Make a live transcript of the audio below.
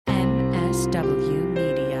MSW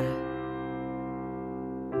Media.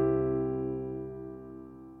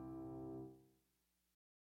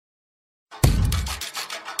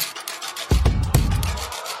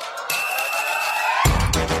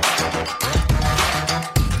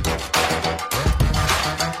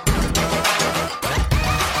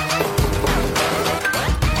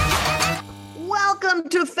 Welcome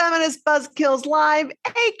to Feminist Buzzkills Live,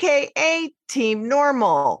 aka Team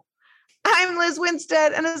Normal. I'm Liz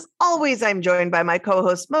Winstead, and as always, I'm joined by my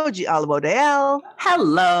co-host Moji Alawode.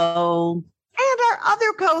 Hello. And our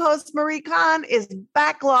other co-host, Marie Khan, is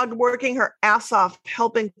backlogged working her ass off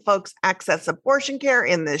helping folks access abortion care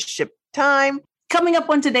in this ship time. Coming up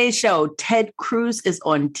on today's show, Ted Cruz is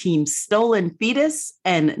on Team Stolen Fetus,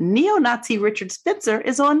 and neo-Nazi Richard Spitzer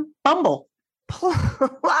is on Bumble.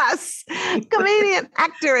 Plus, comedian,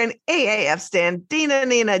 actor, and AAF stan Dina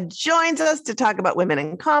Nina joins us to talk about women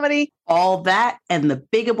in comedy. All that and the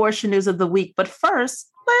big abortion news of the week. But first,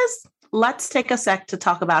 Liz, let's take a sec to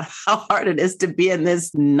talk about how hard it is to be in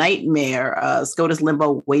this nightmare, SCOTUS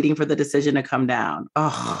limbo, waiting for the decision to come down.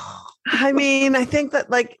 Oh. I mean, I think that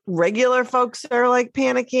like regular folks are like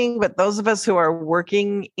panicking, but those of us who are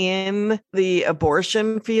working in the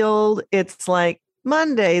abortion field, it's like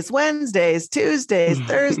Mondays, Wednesdays, Tuesdays,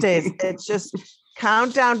 Thursdays. It's just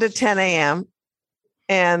countdown to 10 a.m.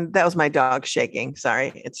 And that was my dog shaking.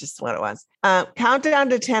 Sorry. It's just what it was. Countdown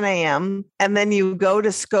to 10 a.m. And then you go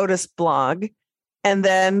to SCOTUS blog and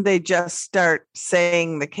then they just start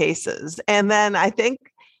saying the cases. And then I think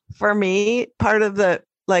for me, part of the,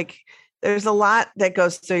 like, there's a lot that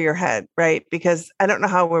goes through your head, right? Because I don't know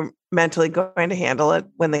how we're mentally going to handle it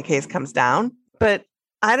when the case comes down. But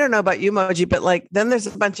I don't know about you, Moji, but like, then there's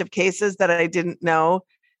a bunch of cases that I didn't know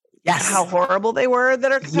how horrible they were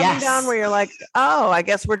that are coming down where you're like, oh, I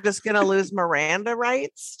guess we're just going to lose Miranda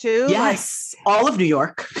rights too. Yes. Like, all of New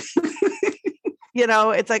York. You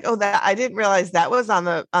know, it's like, oh, that I didn't realize that was on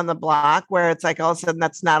the block where it's like, all of a sudden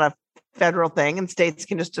that's not a federal thing and states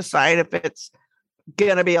can just decide if it's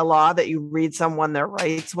going to be a law that you read someone their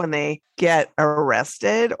rights when they get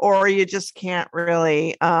arrested, or you just can't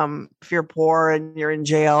really, if you're poor and you're in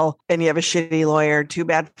jail and you have a shitty lawyer, too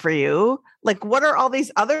bad for you. Like, what are all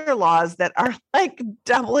these other laws that are like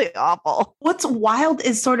doubly awful? What's wild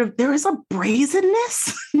is sort of there is a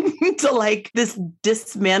brazenness to like this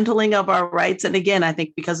dismantling of our rights. And again, I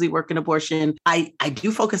think because we work in abortion, I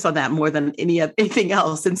do focus on that more than anything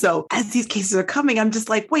else. And so as these cases are coming, I'm just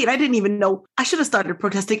like, wait, I didn't even know. I should have started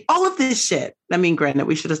protesting all of this shit. I mean, granted,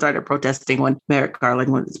 we should have started protesting when Merrick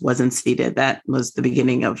Garland wasn't seated. That was the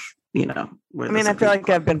beginning of, you know. I mean, I feel like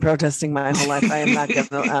I've been protesting my whole life. I am not going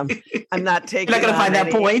to, I'm not taking. You're not going to find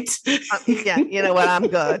that point. Yeah, you know what? I'm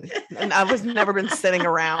good. And I was never been sitting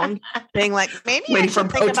around being like, maybe I should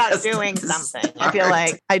think about doing something. I feel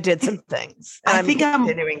like I did some things. And I think I'm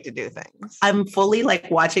continuing to do things. I'm fully like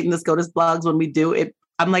watching the SCOTUS blogs when we do it.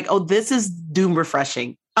 I'm like, oh, this is doom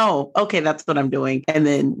refreshing. Oh, okay, that's what I'm doing. And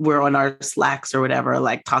then we're on our Slacks or whatever,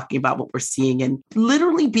 like talking about what we're seeing and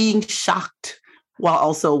literally being shocked while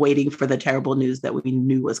also waiting for the terrible news that we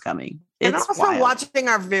knew was coming. And also wild. Watching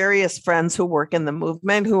our various friends who work in the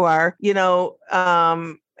movement who are, you know,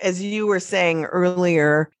 as you were saying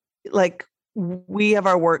earlier, like we have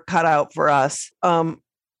our work cut out for us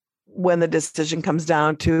when the decision comes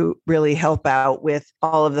down to really help out with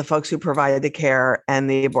all of the folks who provide the care and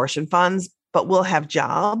the abortion funds, but we'll have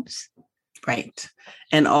jobs. Right.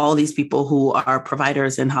 And all these people who are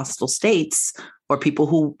providers in hostile states or people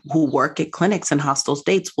who work at clinics in hostile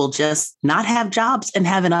states will just not have jobs and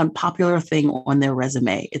have an unpopular thing on their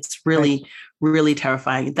resume. It's really, really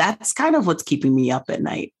terrifying. That's kind of what's keeping me up at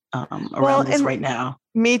night around this right now.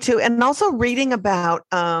 Me too. And also reading about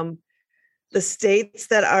the states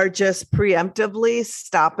that are just preemptively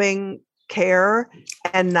stopping care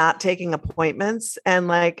and not taking appointments. And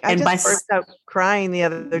like, I just burst out crying the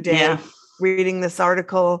other day reading this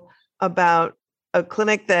article about a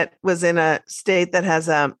clinic that was in a state that has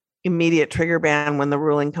a immediate trigger ban when the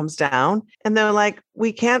ruling comes down. And they're like,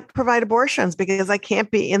 we can't provide abortions because I can't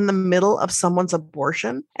be in the middle of someone's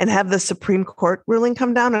abortion and have the Supreme Court ruling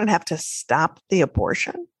come down and have to stop the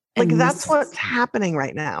abortion. Like that's what's happening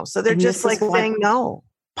right now. So they're just like saying no.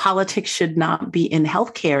 Politics should not be in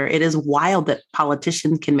healthcare. It is wild that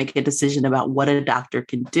politicians can make a decision about what a doctor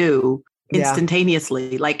can do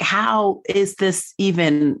instantaneously. Like, how is this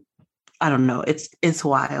even? I don't know. It's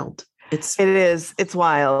wild. It is. It's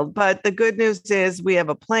wild. But the good news is we have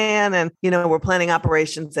a plan and, you know, we're planning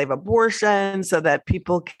Operation Save Abortion so that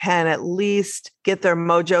people can at least get their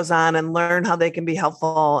mojos on and learn how they can be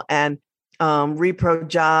helpful. And Repro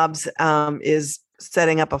Jobs is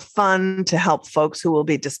setting up a fund to help folks who will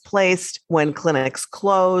be displaced when clinics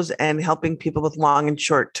close and helping people with long and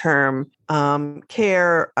short term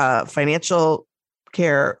care, financial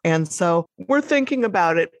care. And so we're thinking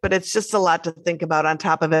about it, but it's just a lot to think about on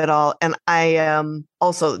top of it all. And I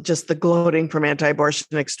also just the gloating from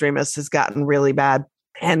anti-abortion extremists has gotten really bad.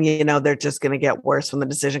 And, they're just going to get worse when the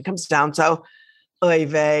decision comes down. So, oy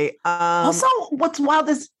vey. Also, what's wild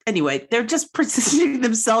is, anyway, they're just positioning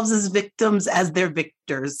themselves as victims as their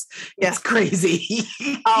victors. It's crazy.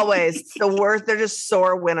 Always the worst. They're just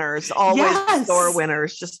sore winners. Always sore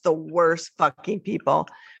winners. Just the worst fucking people.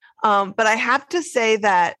 But I have to say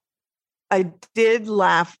that I did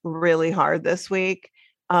laugh really hard this week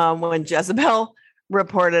when Jezebel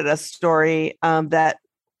reported a story that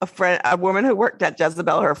a woman who worked at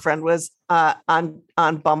Jezebel, her friend was on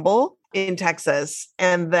Bumble in Texas.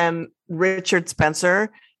 And then Richard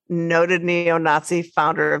Spencer, noted neo-Nazi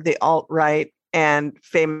founder of the alt-right and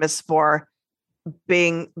famous for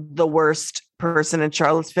being the worst person in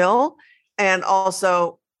Charlottesville, and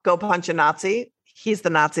also go punch a Nazi. He's the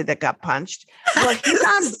Nazi that got punched. Well, he's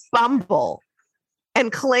on Bumble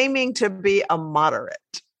and claiming to be a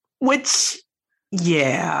moderate. Which,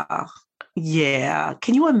 yeah.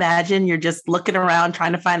 Can you imagine you're just looking around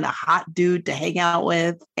trying to find a hot dude to hang out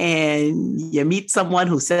with, and you meet someone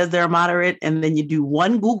who says they're a moderate, and then you do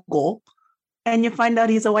one Google and you find out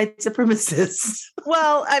he's a white supremacist.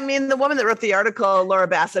 Well, I mean, the woman that wrote the article, Laura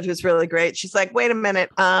Bassett, who's really great, she's like, wait a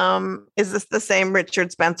minute, is this the same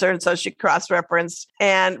Richard Spencer? And so she cross-referenced,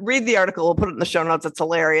 and read the article. We'll put it in the show notes. It's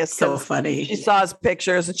hilarious. So funny. She saw his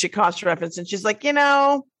pictures and she cross-referenced, and she's like, you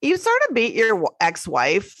sort of beat your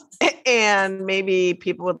ex-wife, and maybe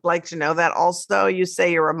people would like to know that. Also, you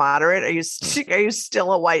say you're a moderate. Are you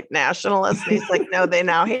still a white nationalist? And he's like, no, they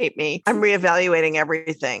now hate me. I'm reevaluating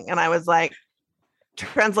everything. And I was like,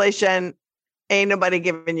 translation, ain't nobody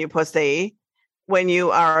giving you pussy when you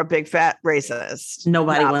are a big fat racist.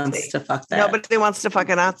 Nobody wants to fuck that. Nobody wants to fuck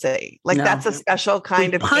a Nazi. Like, that's a special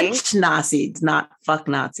kind of punch Nazis, not fuck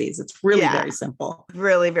Nazis. It's really very simple.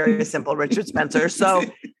 Really, very simple, Richard Spencer. So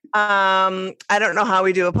I don't know how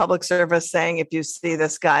we do a public service saying, if you see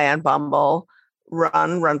this guy on Bumble,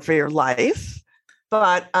 run for your life.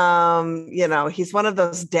 But, he's one of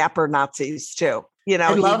those dapper Nazis too. He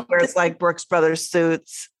wears like Brooks Brothers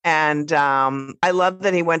suits. And I love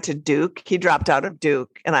that he went to Duke. He dropped out of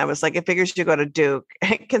Duke. And I was like, I figured you go to Duke,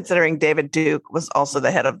 considering David Duke was also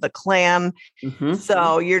the head of the Klan. Mm-hmm.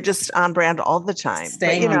 So you're just on brand all the time.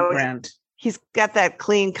 Staying on brand. He's got that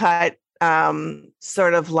clean cut,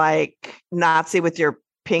 sort of like Nazi with your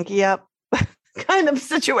pinky up kind of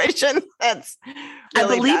situation. That's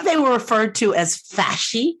really I believe they were referred to as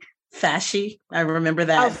fasci. I remember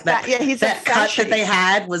that. That cut that they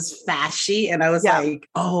had was fasci. And I was like,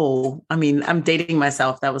 I'm dating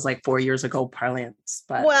myself. That was like 4 years ago parlance.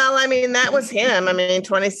 But well, I mean, that was him. I mean,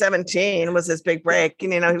 2017 was his big break.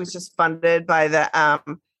 And, he was just funded by that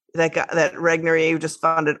Regnery, who just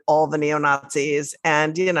funded all the neo-Nazis.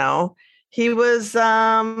 And, he was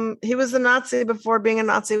a Nazi before being a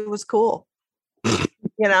Nazi was cool.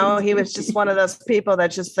 He was just one of those people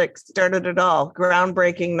that just like started it all.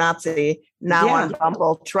 Groundbreaking Nazi, now on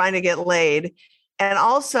Bumble, trying to get laid. And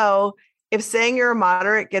also, if saying you're a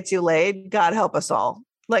moderate gets you laid, God help us all.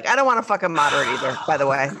 Like, I don't want to fuck a moderate either, by the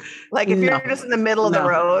way. Like, if you're just in the middle of the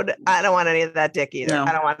road, I don't want any of that dick either.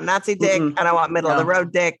 I don't want Nazi dick. I don't want middle of the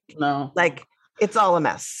road dick. No. Like, it's all a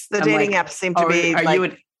mess. The dating apps seem to be Are you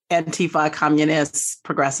an Antifa communist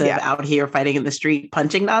progressive out here fighting in the street,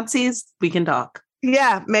 punching Nazis? We can talk.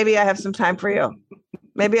 Yeah, maybe I have some time for you.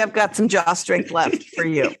 Maybe I've got some jaw strength left for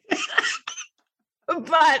you.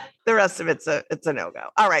 But the rest of it's a no-go.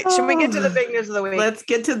 All right. Should we get to the big news of the week? Let's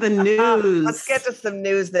get to the news. Let's get to some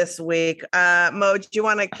news this week. Mo, do you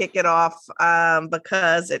want to kick it off?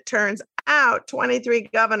 Because it turns out 23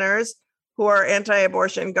 governors who are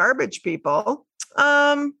anti-abortion garbage people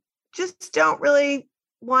just don't really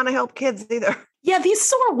want to help kids either. Yeah, these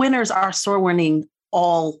sore winners are sore winning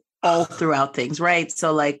all throughout things, right?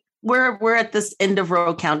 So like we're at this end of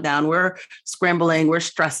road countdown. We're scrambling, we're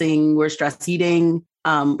stressing, we're stress eating.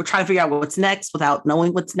 We're trying to figure out what's next without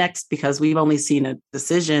knowing what's next, because we've only seen a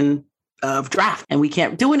decision of draft and we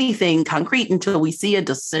can't do anything concrete until we see a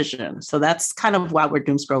decision. So that's kind of why we're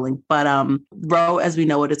doom scrolling. But Roe, as we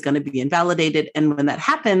know it, is going to be invalidated. And when that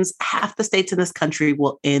happens, half the states in this country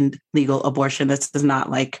will end legal abortion. This is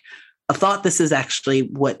not like a thought. This is actually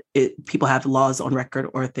what people have laws on record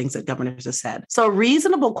or things that governors have said. So a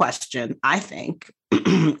reasonable question, I think,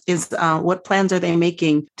 is what plans are they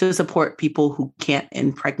making to support people who can't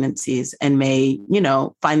end pregnancies and may,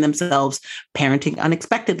 find themselves parenting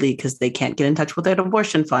unexpectedly because they can't get in touch with their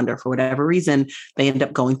abortion fund or for whatever reason, they end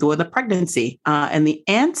up going through the pregnancy. And the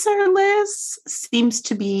answer, Liz, seems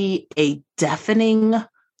to be a deafening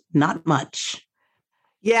not much.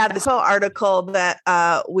 Yeah, this whole article that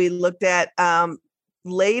we looked at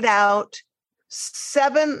laid out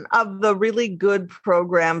 7 of the really good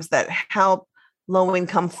programs that help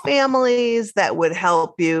low-income families, that would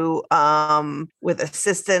help you with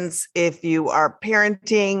assistance if you are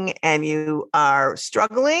parenting and you are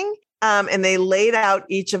struggling. And they laid out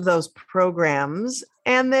each of those programs,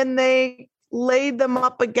 and then they laid them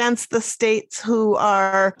up against the states who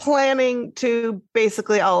are planning to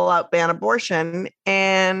basically all out ban abortion.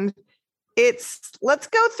 And let's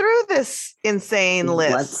go through this insane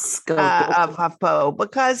list of HuffPo,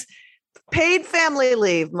 because paid family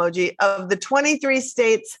leave, Moji, of the 23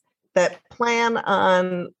 states that plan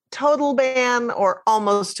on total ban or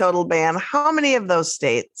almost total ban, how many of those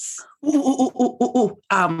states? The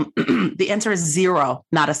answer is 0,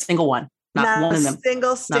 not a single one. Not one of them.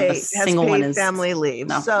 Single state has paid family leave.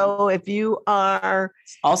 No. So if you are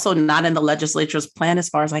also not in the legislature's plan, as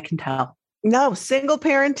far as I can tell. No, single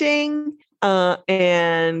parenting,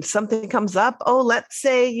 and something comes up. Oh, let's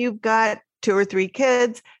say you've got 2 or 3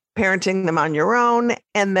 kids, parenting them on your own.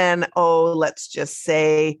 And then, let's just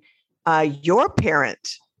say your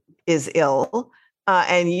parent is ill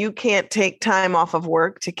and you can't take time off of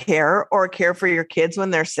work to care for your kids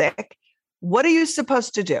when they're sick. What are you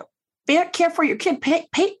supposed to do? Care for your kid,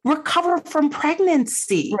 recover from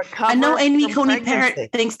pregnancy. I know any Coney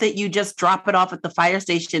parent thinks that you just drop it off at the fire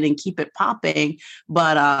station and keep it popping.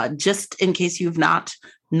 But just in case you've not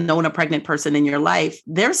known a pregnant person in your life,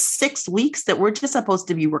 there's 6 weeks that we're just supposed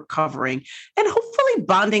to be recovering and hopefully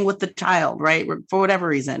bonding with the child, right? For whatever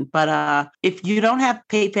reason. But if you don't have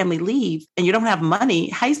paid family leave and you don't have money,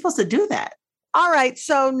 how are you supposed to do that? All right.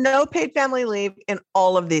 So no paid family leave in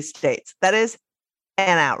all of these states. That is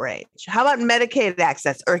an outrage. How about Medicaid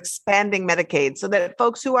access or expanding Medicaid so that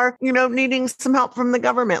folks who are, needing some help from the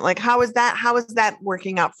government, like how is that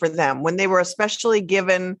working out for them when they were especially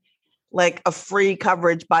given like a free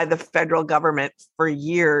coverage by the federal government for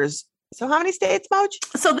years? So how many states, Moj?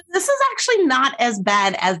 So this is actually not as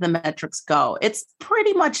bad as the metrics go. It's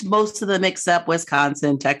pretty much most of them except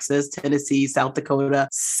Wisconsin, Texas, Tennessee, South Dakota,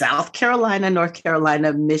 South Carolina, North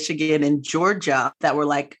Carolina, Michigan, and Georgia that were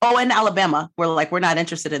like, and Alabama were like, we're not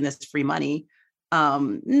interested in this free money.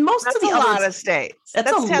 Most That's of the a lot of states.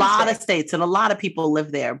 That's a lot of states, and a lot of people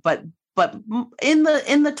live there. But in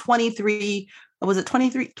the 23. Was it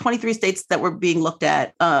 23 states that were being looked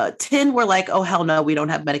at? 10 were like, oh, hell no, we don't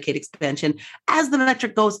have Medicaid expansion. As the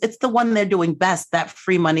metric goes, it's the one they're doing best, that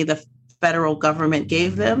free money the federal government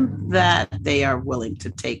gave them, that they are willing to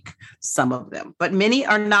take some of them. But many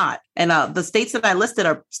are not. And the states that I listed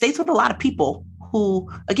are states with a lot of people who,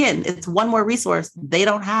 again, it's one more resource they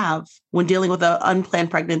don't have when dealing with an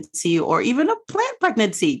unplanned pregnancy or even a planned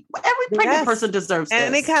pregnancy. Every pregnant person deserves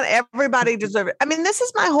this. Everybody deserves it. I mean, this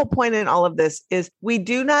is my whole point in all of this is we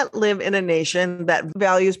do not live in a nation that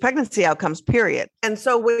values pregnancy outcomes, period. And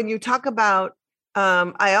so when you talk about,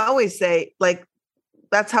 I always say, like,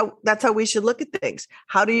 that's how we should look at things.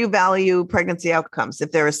 How do you value pregnancy outcomes?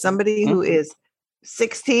 If there is somebody who is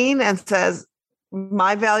 16 and says,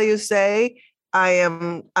 my values say, I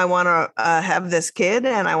want to have this kid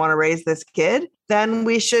and I want to raise this kid, then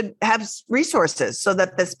we should have resources so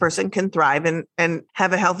that this person can thrive and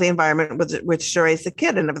have a healthy environment with which to raise the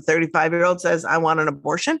kid. And if a 35-year-old says, I want an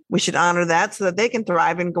abortion, we should honor that so that they can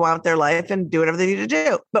thrive and go out their life and do whatever they need to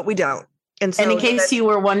do. But we don't. And in case you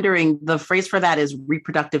were wondering, the phrase for that is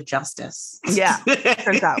reproductive justice. Yeah,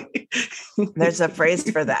 turns out there's a phrase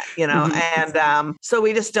for that, and so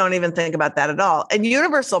we just don't even think about that at all. And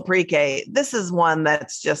universal pre-K, this is one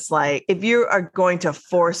that's just like, if you are going to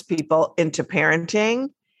force people into parenting,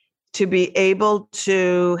 to be able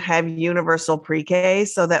to have universal pre-K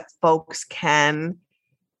so that folks can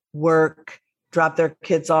work, drop their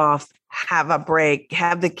kids off, have a break,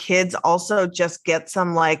 have the kids also just get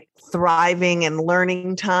some like thriving and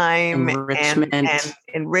learning time,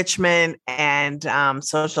 enrichment and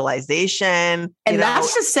socialization. And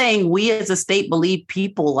that's just saying we as a state believe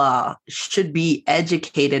people should be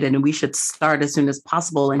educated and we should start as soon as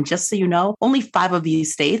possible. And just so you know, only 5 of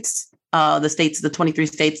these states, the 23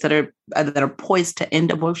 states that are poised to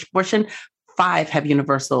end abortion, 5 have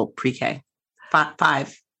universal pre-K.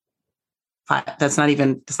 5. That's not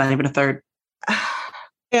even a third.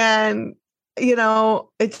 And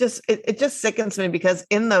it just sickens me because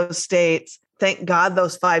in those states, thank God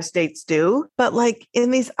those 5 states do. But like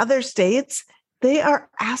in these other states, they are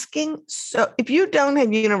asking. So if you don't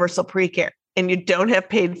have universal pre-care and you don't have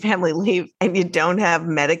paid family leave and you don't have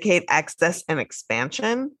Medicaid access and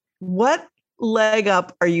expansion, what leg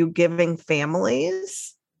up are you giving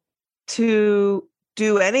families to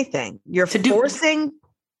do anything? You're forcing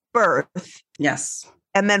birth. Yes.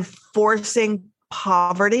 And then forcing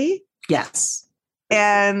poverty. Yes.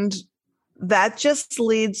 And that just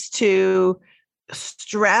leads to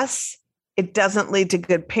stress. It doesn't lead to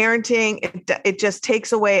good parenting. It just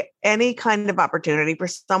takes away any kind of opportunity for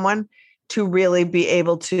someone to really be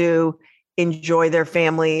able to enjoy their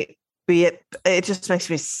family. It just makes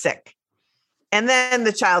me sick. And then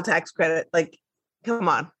the child tax credit, like, come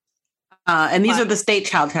on. And these are the state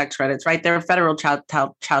child tax credits, right? There are federal child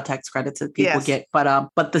tax credits that people get,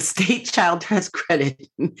 but the state child tax credit,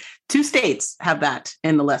 2 states have that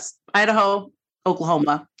in the list: Idaho,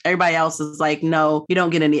 Oklahoma. Everybody else is like, no, you don't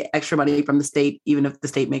get any extra money from the state, even if the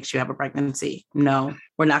state makes you have a pregnancy. No,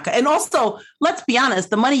 we're not. And also, let's be honest,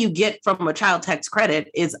 the money you get from a child tax credit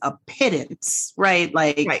is a pittance, right?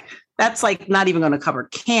 Like that's like not even going to cover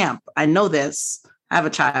camp. I know this. I have a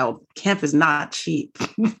child. Camp is not cheap.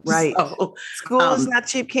 Right. So, school is not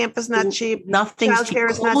cheap. Camp is not cheap. Nothing's cheap.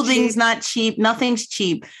 Clothing's not cheap. Nothing's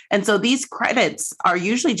cheap. And so these credits are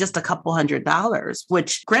usually just a couple $100s,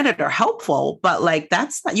 which granted are helpful, but like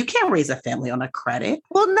that's not, you can't raise a family on a credit.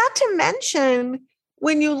 Well, not to mention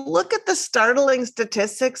when you look at the startling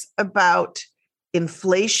statistics about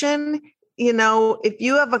inflation, if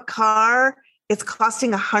you have a car, it's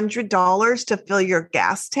costing $100 to fill your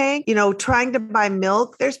gas tank, trying to buy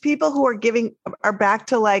milk. There's people who are back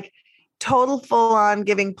to like total full on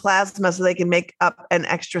giving plasma so they can make up an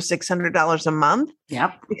extra $600 a month.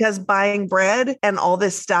 Yep. Because buying bread and all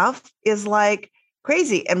this stuff is like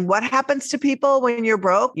crazy. And what happens to people when you're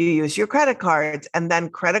broke? You use your credit cards, and then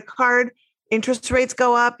credit card interest rates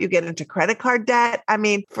go up. You get into credit card debt. I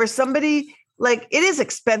mean, for somebody, like, it is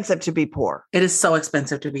expensive to be poor. It is so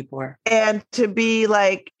expensive to be poor. And to be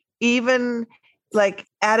like, even like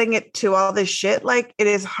adding it to all this shit, like it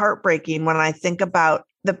is heartbreaking when I think about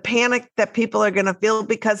the panic that people are going to feel,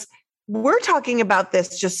 because we're talking about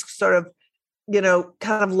this just sort of,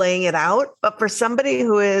 kind of laying it out. But for somebody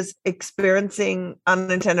who is experiencing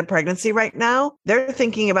unintended pregnancy right now, they're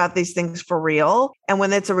thinking about these things for real. And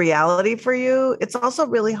when it's a reality for you, it's also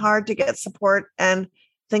really hard to get support and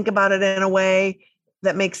think about it in a way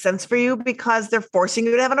that makes sense for you, because they're forcing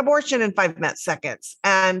you to have an abortion in 5 seconds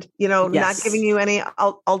and, not giving you any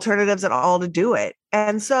alternatives at all to do it.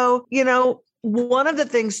 And so, one of the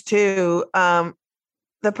things too,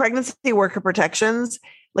 the pregnancy worker protections,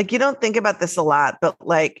 like you don't think about this a lot, but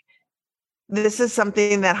like, this is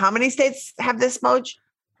something that how many states have this, Moj?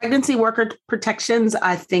 Pregnancy worker protections,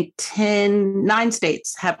 I think 9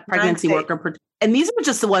 states have pregnancy worker protections. And these are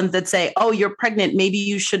just the ones that say, oh, you're pregnant. Maybe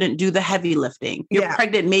you shouldn't do the heavy lifting. You're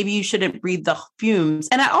pregnant. Maybe you shouldn't breathe the fumes.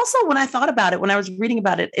 And I also, when I thought about it, when I was reading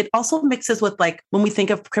about it, it also mixes with like, when we think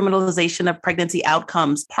of criminalization of pregnancy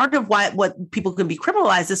outcomes, part of what people can be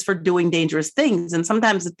criminalized is for doing dangerous things. And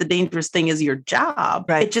sometimes if the dangerous thing is your job,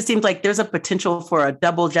 it just seems like there's a potential for a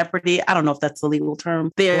double jeopardy. I don't know if that's the legal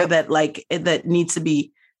term there that needs to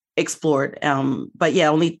be explored. But yeah,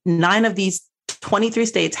 only 9 of these 23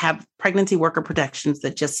 states have pregnancy worker protections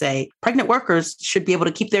that just say pregnant workers should be able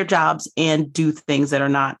to keep their jobs and do things that are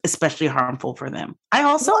not especially harmful for them. I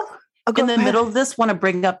also, in the middle of this, want to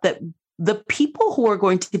bring up that the people who are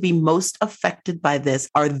going to be most affected by this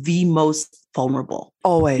are the most vulnerable.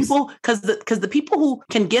 Always. Because the people who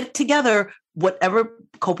can get together whatever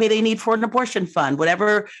copay they need for an abortion fund,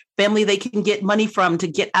 whatever family they can get money from to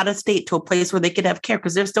get out of state to a place where they can have care,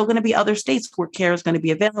 because there's still going to be other states where care is going to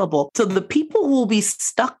be available. So the people who will be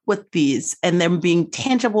stuck with these and them being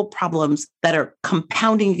tangible problems that are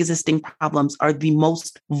compounding existing problems are the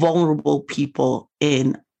most vulnerable people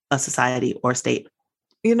in a society or state.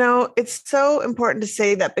 It's so important to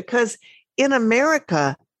say that, because in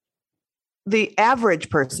America, the average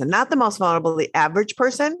person, not the most vulnerable, the average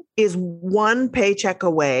person is 1 paycheck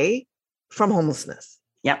away from homelessness.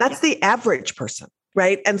 Yeah, that's the average person,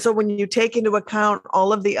 right? And so when you take into account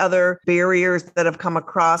all of the other barriers that have come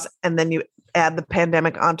across, and then you add the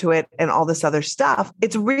pandemic onto it and all this other stuff,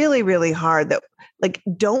 it's really, really hard that, like,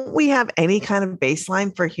 don't we have any kind of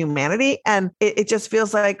baseline for humanity? And it just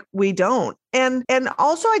feels like we don't. And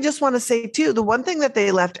also, I just want to say too, the one thing that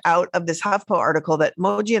they left out of this HuffPo article that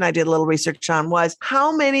Moji and I did a little research on was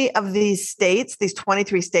how many of these states, these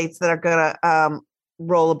 23 states that are going to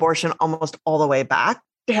roll abortion almost all the way back,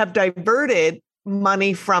 have diverted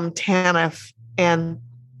money from TANF and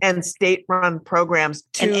and state-run programs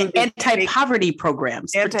and anti-poverty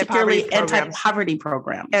programs, particularly anti-poverty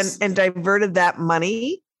programs, and diverted that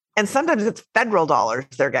money. And sometimes it's federal dollars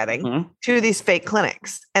they're getting to these fake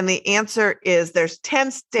clinics. And the answer is there's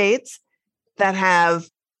 10 states that have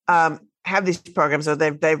these programs that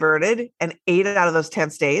they've diverted, and 8 out of those 10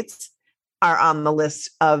 states are on the list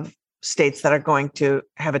of states that are going to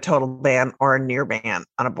have a total ban or a near ban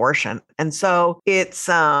on abortion. And so it's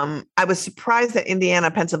I was surprised that Indiana,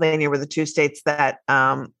 Pennsylvania were the 2 states that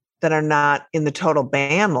that are not in the total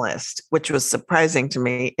ban list, which was surprising to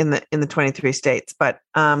me in the 23 states. But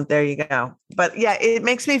there you go. But yeah, it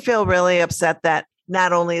makes me feel really upset that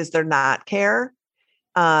not only is there not care,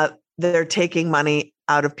 they're taking money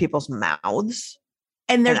out of people's mouths.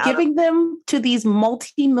 And they're giving them to these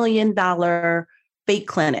multi-million-dollar fake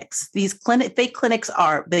clinics. These fake clinics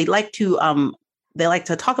they like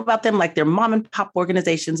to talk about them like they're mom and pop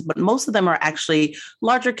organizations, but most of them are actually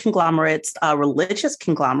larger conglomerates, religious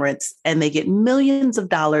conglomerates, and they get millions of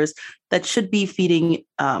dollars that should be feeding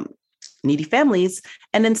needy families.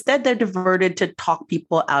 And instead they're diverted to talk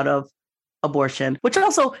people out of abortion, which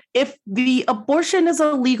also, if the abortion is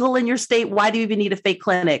illegal in your state, why do you even need a fake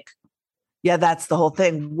clinic? Yeah, that's the whole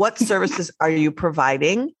thing. What services are you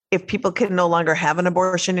providing if people can no longer have an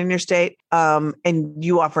abortion in your state and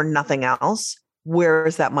you offer nothing else? Where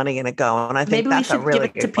is that money going to go? And I think that's a really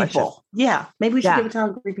good question. Yeah, maybe we should give it to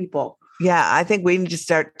hungry people. Yeah, I think we need to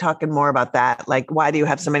start talking more about that. Like, why do you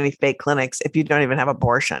have so many fake clinics if you don't even have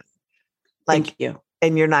abortion? Like, thank you.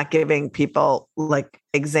 And you're not giving people like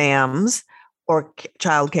exams or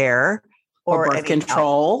childcare or birth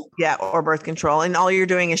control. Yeah, or birth control. And all you're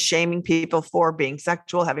doing is shaming people for being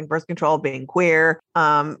sexual, having birth control, being queer,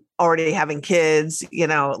 already having kids.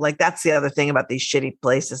 Like that's the other thing about these shitty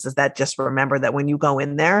places is that just remember that when you go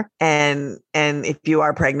in there and if you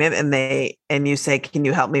are pregnant and you say, can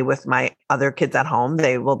you help me with my other kids at home?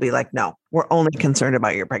 They will be like, no, we're only concerned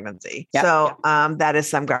about your pregnancy. Yep. So that is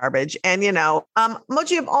some garbage. And,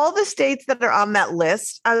 Mochi, of all the states that are on that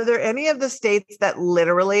list, are there any of the states that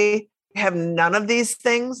literally have none of these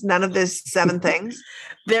things, none of these 7 things?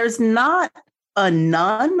 There's not a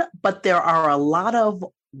none, but there are a lot of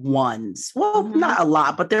ones. Well, not a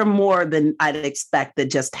lot, but there are more than I'd expect that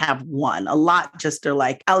just have one. A lot just are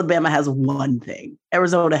like Alabama has one thing.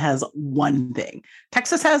 Arizona has one thing.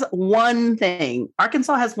 Texas has one thing.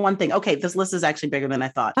 Arkansas has one thing. Okay, this list is actually bigger than I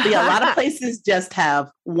thought. But yeah, a lot of places just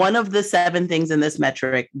have one of the 7 things in this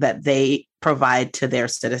metric that they provide to their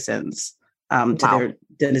citizens, to their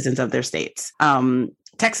citizens of their states.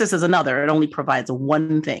 Texas is another. It only provides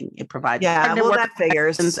one thing. It provides that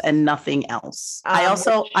figures and nothing else.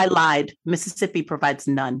 I lied. Mississippi provides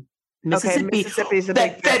none. Mississippi's a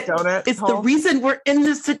big donut. It's the reason we're in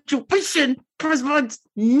this situation. Provides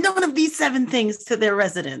none of these 7 things to their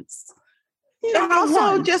residents. And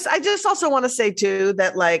also, I just also want to say too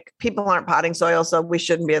that like people aren't potting soil, so we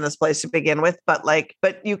shouldn't be in this place to begin with. But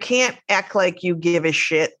you can't act like you give a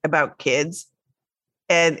shit about kids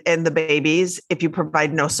and the babies if you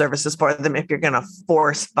provide no services for them, if you're going to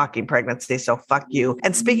force fucking pregnancy. So fuck you.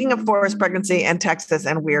 And speaking of forced pregnancy and Texas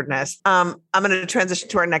and weirdness, I'm going to transition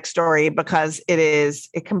to our next story because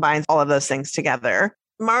it combines all of those things together.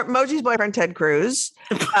 Moji's boyfriend, Ted Cruz.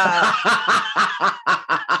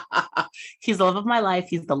 He's the love of my life.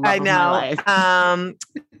 He's the love of my life.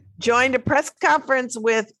 Joined a press conference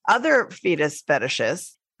with other fetus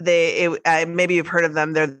fetishists. Maybe you've heard of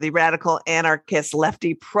them. They're the radical anarchist,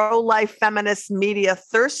 lefty, pro-life feminist media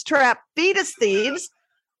thirst trap fetus thieves,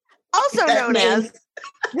 also known as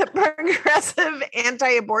the Progressive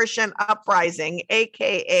Anti-Abortion Uprising,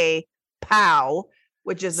 aka POW,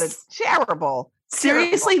 which is a terrible.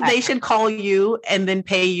 Seriously, they should call you and then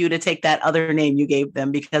pay you to take that other name you gave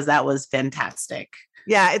them because that was fantastic.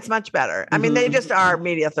 Yeah, it's much better. I mean, they just are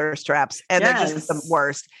media thirst traps and they're just the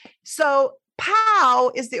worst. So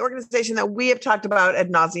POW is the organization that we have talked about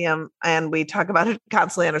ad nauseum, and we talk about it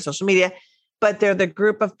constantly on our social media. But they're the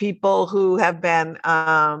group of people who have been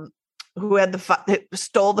who had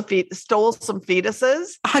stole some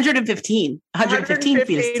fetuses. 115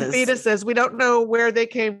 fetuses. We don't know where they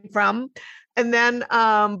came from. And then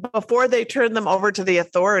before they turned them over to the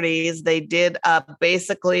authorities, they did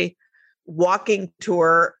basically walking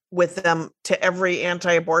tour with them to every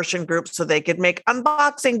anti-abortion group so they could make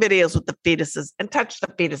unboxing videos with the fetuses and touch the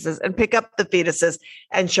fetuses and pick up the fetuses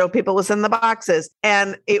and show people what's in the boxes.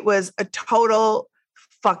 And it was a total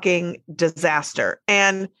fucking disaster.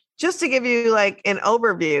 And just to give you like an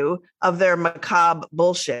overview of their macabre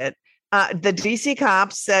bullshit, the DC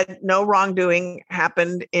cops said no wrongdoing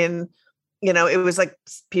happened in it was like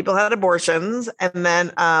people had abortions, and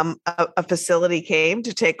then a facility came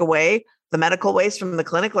to take away the medical waste from the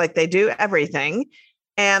clinic, like they do everything.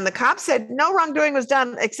 And the cops said no wrongdoing was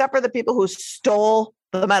done except for the people who stole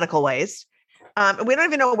the medical waste. We don't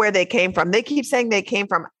even know where they came from. They keep saying they came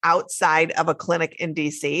from outside of a clinic in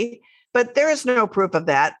DC, but there is no proof of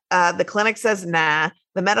that. The clinic says, nah.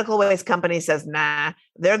 The medical waste company says, nah.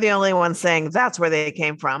 They're the only ones saying that's where they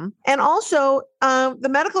came from. And also, the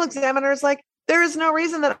medical examiner is like, there is no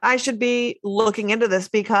reason that I should be looking into this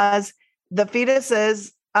because the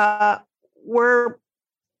fetuses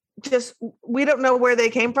we don't know where they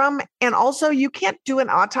came from. And also, you can't do an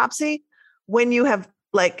autopsy when you have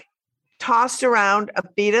like tossed around a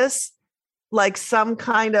fetus like some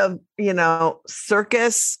kind of,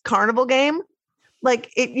 circus carnival game.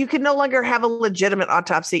 Like you can no longer have a legitimate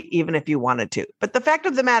autopsy, even if you wanted to. But the fact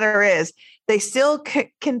of the matter is they still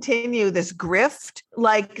continue this grift.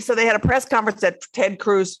 So they had a press conference that Ted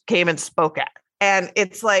Cruz came and spoke at. And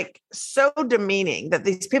it's like so demeaning that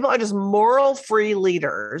these people are just moral free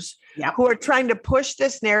leaders who are trying to push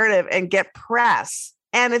this narrative and get press.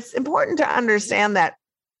 And it's important to understand that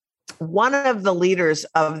one of the leaders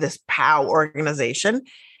of this POW organization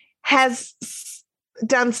has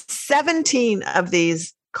done 17 of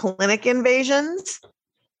these clinic invasions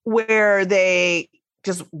where they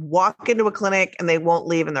just walk into a clinic and they won't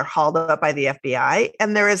leave and they're hauled up by the FBI.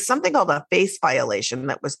 And there is something called a face violation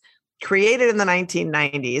that was created in the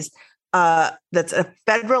 1990s. That's a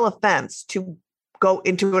federal offense to go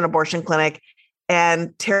into an abortion clinic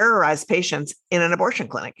and terrorize patients in an abortion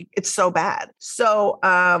clinic. It's so bad. So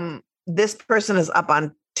this person is up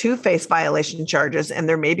on 2 face violation charges, and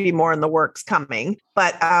there may be more in the works coming,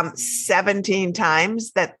 but 17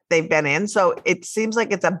 times that they've been in. So it seems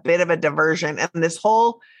like it's a bit of a diversion. And this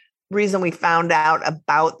whole reason we found out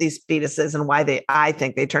about these fetuses and why I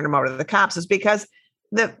think they turned them over to the cops is because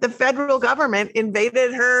the federal government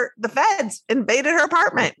the feds invaded her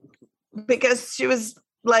apartment because she was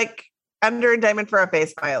like under indictment for a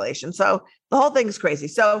face violation. So the whole thing's crazy.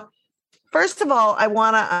 So first of all, I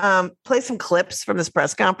want to play some clips from this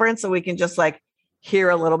press conference so we can just like hear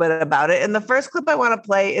a little bit about it. And the first clip I want to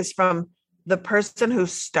play is from the person who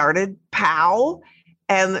started POW,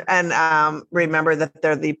 and remember that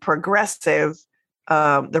they're progressive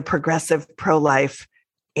pro-life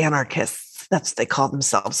anarchists. That's what they call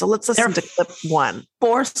themselves. So let's listen to clip 1.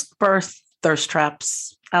 Forced birth thirst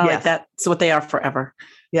traps. Like that. That's what they are forever.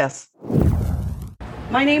 Yes.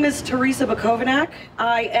 My name is Teresa Bukovac.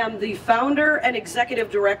 I am the founder and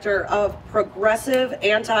executive director of Progressive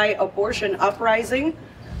Anti-Abortion Uprising,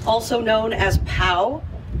 also known as POW.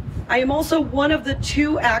 I am also one of the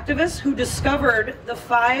 2 activists who discovered the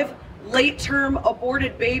 5 late-term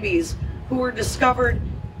aborted babies who were discovered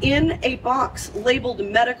in a box labeled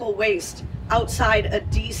medical waste outside a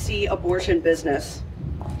DC abortion business.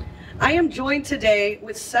 I am joined today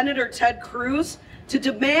with Senator Ted Cruz to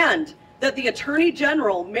demand that the Attorney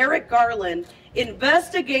General, Merrick Garland,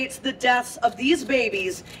 investigates the deaths of these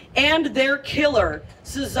babies and their killer,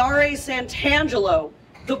 Cesare Santangelo,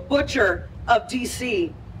 the butcher of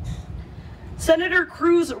DC. Senator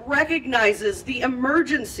Cruz recognizes the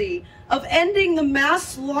emergency of ending the mass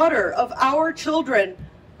slaughter of our children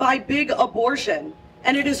by big abortion.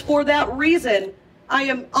 And it is for that reason I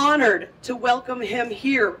am honored to welcome him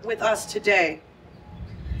here with us today.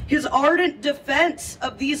 His ardent defense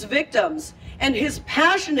of these victims and his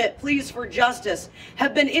passionate pleas for justice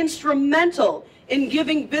have been instrumental in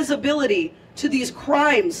giving visibility to these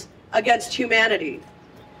crimes against humanity.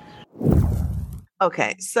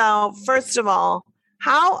 Okay, so first of all,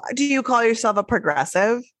 how do you call yourself a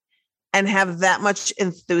progressive and have that much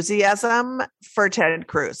enthusiasm for Ted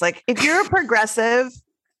Cruz? Like, if you're a progressive,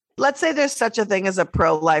 let's say there's such a thing as a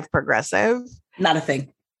pro-life progressive. Not a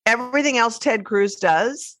thing. Everything else Ted Cruz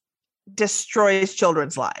does destroys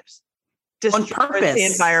children's lives, destroys on purpose. The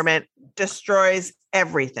environment, destroys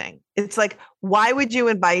everything. It's like, why would you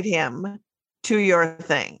invite him to your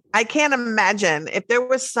thing? I can't imagine if there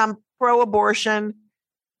was some pro-abortion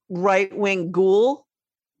right-wing ghoul,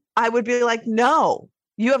 I would be like, no,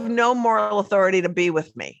 you have no moral authority to be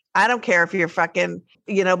with me. I don't care if you're fucking,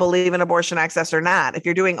 believe in abortion access or not. If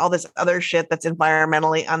you're doing all this other shit that's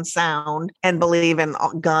environmentally unsound and believe in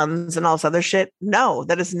guns and all this other shit, no,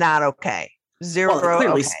 that is not okay. Zero. Well, it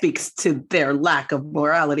clearly okay. speaks to their lack of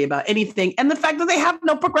morality about anything. And the fact that they have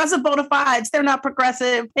no progressive bona fides. They're not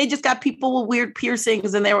progressive. They just got people with weird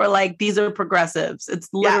piercings and they were like, these are progressives. It's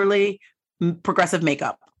literally progressive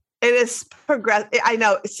makeup. It is progressive. I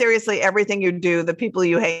know, seriously, everything you do, the people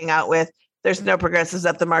you hang out with, There's no progressives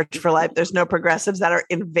at the March for Life. There's no progressives that are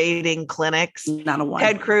invading clinics. Not a one.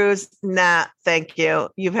 Ted Cruz, nah, thank you.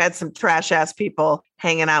 You've had some trash ass people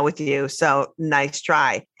hanging out with you. So nice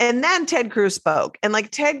try. And then Ted Cruz spoke. And like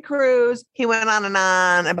Ted Cruz, he went on and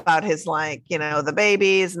on about his like, the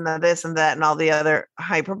babies and the this and that and all the other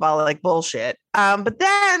hyperbolic bullshit. But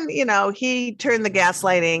then, he turned the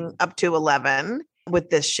gaslighting up to 11 with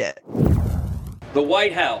this shit. The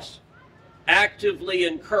White House actively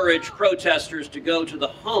encouraged protesters to go to the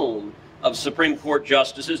home of Supreme Court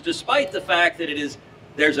justices, despite the fact that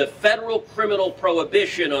there's a federal criminal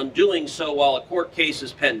prohibition on doing so while a court case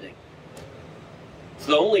is pending. It's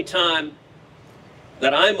the only time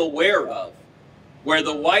that I'm aware of where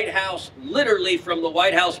the White House, literally from the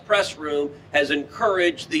White House press room, has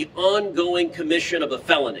encouraged the ongoing commission of a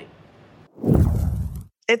felony.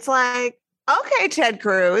 It's like, okay, Ted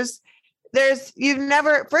Cruz,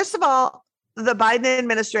 first of all, the Biden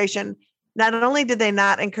administration, not only did they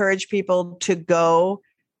not encourage people to go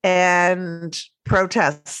and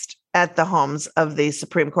protest at the homes of the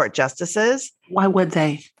Supreme Court justices. Why would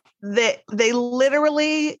they? They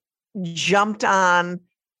literally jumped on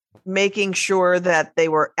making sure that they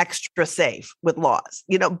were extra safe with laws.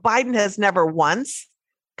 Biden has never once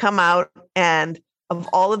come out and of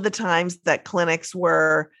all of the times that clinics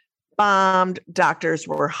were bombed, doctors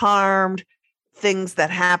were harmed, things that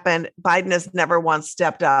happened, Biden has never once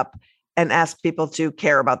stepped up and asked people to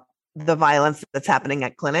care about the violence that's happening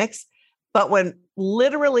at clinics. But when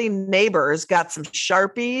literally neighbors got some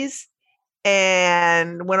Sharpies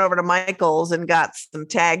and went over to Michael's and got some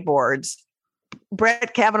tag boards,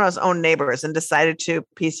 Brett Kavanaugh's own neighbors, and decided to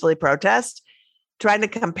peacefully protest, trying to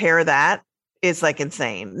compare that is like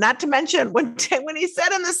insane. Not to mention when he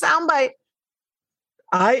said in the soundbite,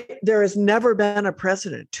 there has never been a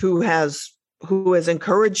president who has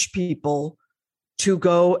encouraged people to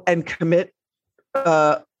go and commit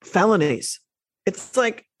felonies. It's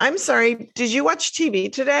like, I'm sorry, did you watch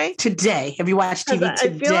TV today? Today. Have you watched TV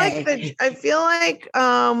today? I feel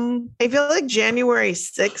like January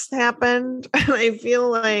 6th happened. I feel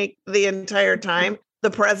like the entire time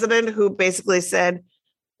the president who basically said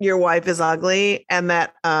your wife is ugly and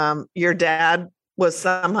that your dad was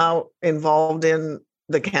somehow involved in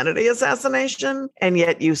the Kennedy assassination, and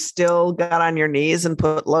yet you still got on your knees and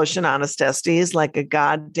put lotion on his testes like a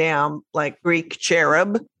goddamn Greek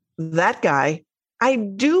cherub. That guy, I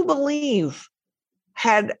do believe,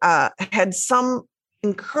 had some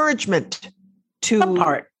encouragement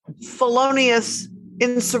to felonious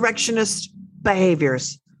insurrectionist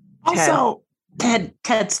behaviors. Also,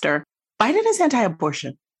 Tedster, Biden is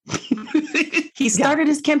anti-abortion. He started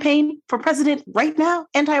his campaign for president right now,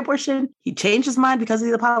 anti-abortion. He changed his mind because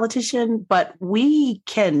he's a politician, but we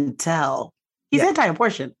can tell he's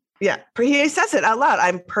anti-abortion. Yeah, he says it out loud.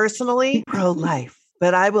 I'm personally pro-life,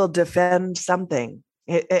 but I will defend something.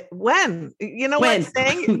 When? You know what I'm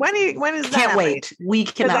saying? When is that? Can't wait. We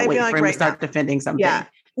cannot wait for him to start defending something. Yeah.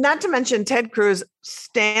 Not to mention Ted Cruz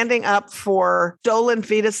standing up for stolen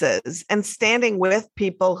fetuses and standing with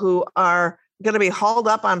people who are going to be hauled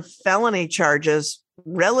up on felony charges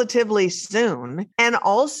relatively soon. And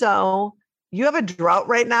also, you have a drought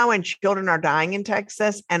right now and children are dying in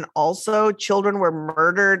Texas. And also, children were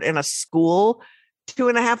murdered in a school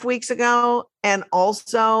 2.5 weeks ago. And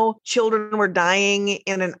also, children were dying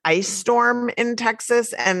in an ice storm in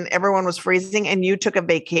Texas and everyone was freezing. And you took a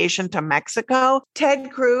vacation to Mexico.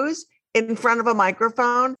 Ted Cruz, in front of a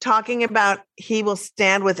microphone, talking about he will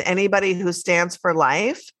stand with anybody who stands for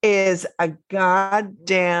life, is a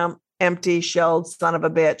goddamn empty-shelled son of a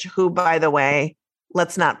bitch who, by the way,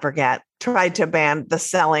 let's not forget, tried to ban the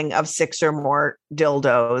selling of 6 or more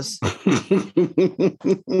dildos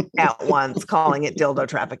at once, calling it dildo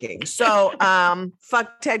trafficking. So,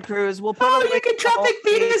 fuck Ted Cruz. We'll put you can traffic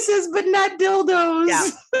fetuses, but not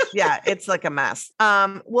dildos. Yeah, it's like a mess.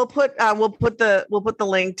 We'll put the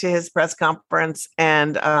link to his press conference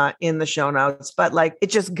and in the show notes. But it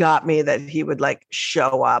just got me that he would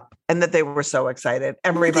show up and that they were so excited.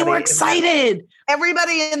 Everybody were excited.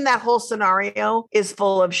 Everybody in that whole scenario is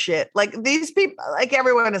full of shit. These people,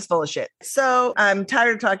 everyone is full of shit. So I'm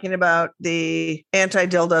tired of talking about the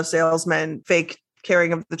anti-dildo salesman, fake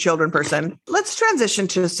caring of the children person. Let's transition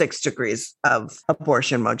to 6 degrees of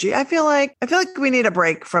abortion emoji. I feel like we need a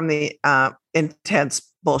break from the intense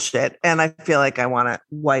bullshit. And I feel like I want to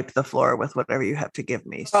wipe the floor with whatever you have to give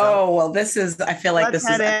me. So,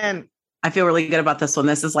 I feel really good about this one.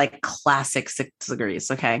 This is classic 6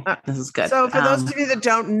 degrees. Okay. This is good. So for those of you that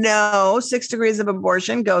don't know, 6 degrees of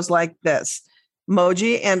abortion goes like this.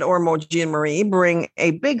 Moji and Marie bring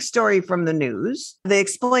a big story from the news. They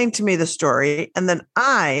explain to me the story, and then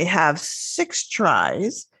I have 6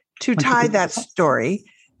 tries to tie that story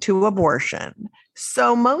to abortion.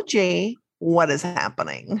 So, Moji, what is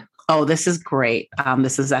happening? Oh, this is great.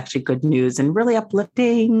 This is actually good news and really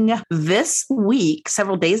uplifting. This week,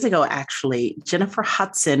 several days ago, actually, Jennifer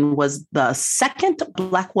Hudson was the second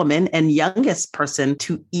Black woman and youngest person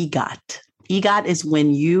to EGOT. EGOT is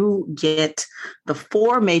when you get the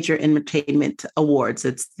 4 major entertainment awards.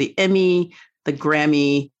 It's the Emmy, the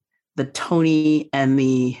Grammy, the Tony, and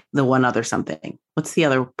the one other something. What's the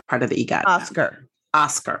other part of the EGOT?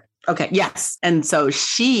 Oscar. Okay, yes. And so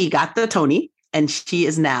she got the Tony, and she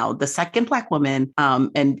is now the second Black woman.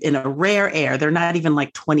 And in a rare air, there are not even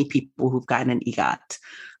like 20 people who've gotten an EGOT.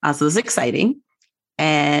 So this is exciting.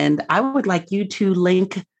 And I would like you to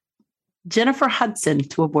link Jennifer Hudson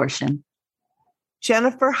to abortion.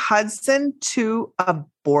 Jennifer Hudson to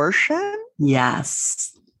abortion?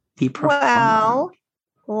 Yes. Well,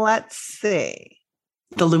 let's see.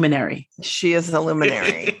 The luminary. She is the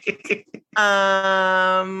luminary.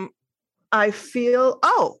 I feel,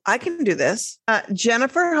 I can do this.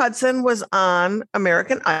 Jennifer Hudson was on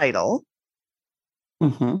American Idol.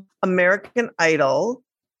 Mm-hmm. American Idol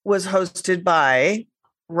was hosted by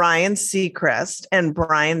Ryan Seacrest and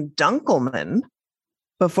Brian Dunkelman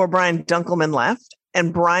before Brian Dunkelman left.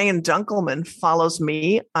 And Brian Dunkelman follows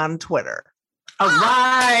me on Twitter. All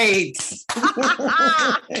right.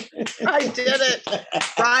 I did it.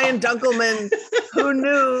 Brian Dunkelman, who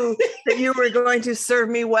knew that you were going to serve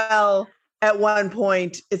me well at one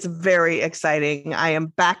point. It's very exciting. I am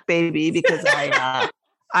back, baby, because I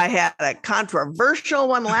had a controversial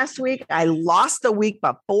one last week. I lost the week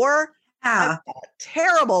before. Yeah. A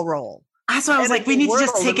terrible role. That's why I was like, we need to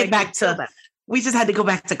just take it back to, we just had to go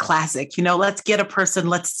back to classic. You know, let's get a person,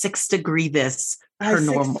 let's 6 degree this. I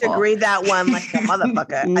 6 degree that one like a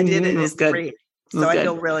motherfucker. I did it. It was good. So I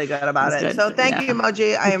feel really good about it. So thank you,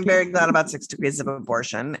 Moji. I am very glad about 6 degrees of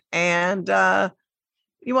abortion. And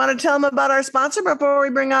you want to tell them about our sponsor before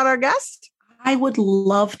we bring out our guest? I would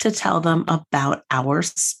love to tell them about our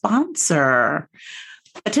sponsor.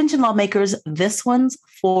 Attention lawmakers, this one's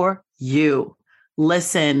for you.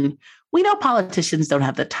 Listen, we know politicians don't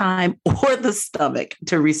have the time or the stomach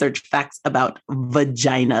to research facts about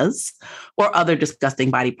vaginas or other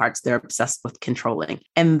disgusting body parts they're obsessed with controlling.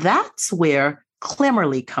 And that's where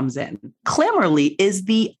Grammarly comes in. Grammarly is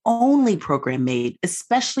the only program made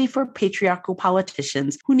especially for patriarchal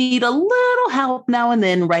politicians who need a little help now and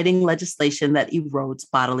then writing legislation that erodes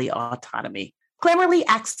bodily autonomy. Grammarly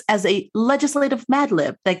acts as a legislative Mad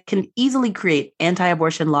Lib that can easily create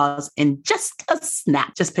anti-abortion laws in just a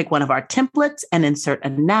snap. Just pick one of our templates and insert a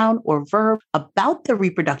noun or verb about the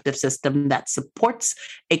reproductive system that supports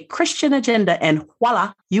a Christian agenda, and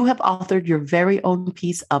voila, you have authored your very own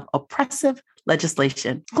piece of oppressive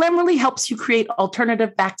legislation. Grammarly helps you create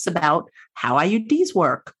alternative facts about how IUDs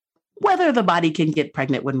work, whether the body can get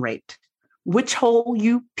pregnant when raped, which hole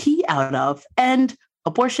you pee out of, and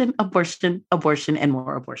abortion, and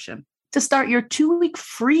more abortion. To start your 2-week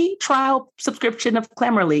free trial subscription of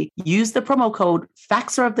Grammarly, use the promo code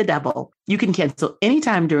Faxer of the Devil. You can cancel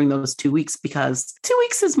anytime during those 2 weeks because 2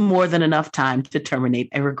 weeks is more than enough time to terminate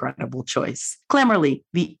a regrettable choice. Grammarly,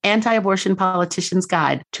 the anti-abortion politician's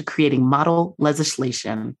guide to creating model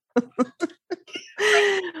legislation. We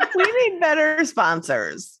need better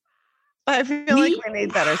sponsors. I feel like we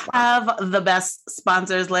need better sponsors. Have the best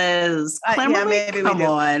sponsors, Liz. Grammarly, come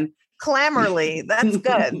on. Grammarly. That's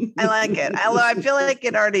good. I like it. Although I feel like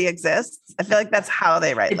it already exists. I feel like that's how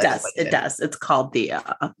they write. It does. It's called the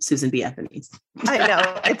Susan B. Anthony's. I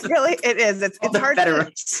know. It is. It's hard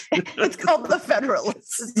to, it's called the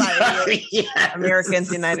Federalist Society. Yes.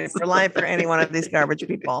 Americans United for Life, or any one of these garbage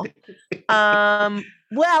people.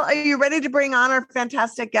 Well, are you ready to bring on our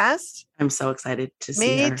fantastic guest? I'm so excited to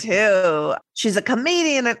see her. Me too. She's a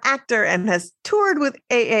comedian and actor and has toured with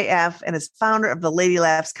AAF and is founder of the Lady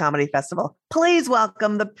Laughs Comedy Festival. Please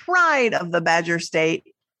welcome the pride of the Badger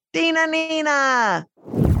State, Dina Nina.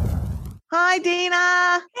 Hi,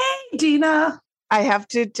 Dina. Hey, Dina. I have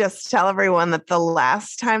to just tell everyone that the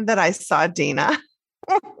last time that I saw Dina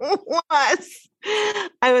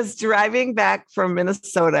I was driving back from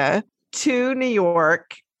Minnesota to New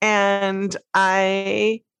York, and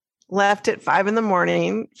I left at 5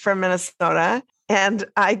 a.m. from Minnesota, and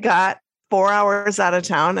I got 4 hours out of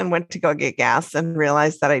town and went to go get gas and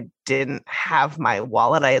realized that I didn't have my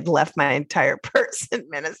wallet. I had left my entire purse in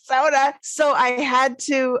Minnesota. So I had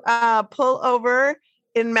to pull over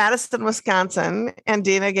in Madison, Wisconsin, and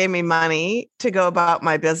Dina gave me money to go about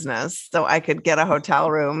my business so I could get a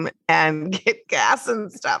hotel room and get gas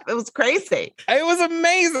and stuff. It was crazy. It was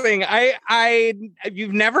amazing.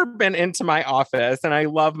 You've never been into my office, and I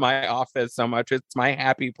love my office so much. It's my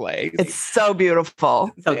happy place. It's so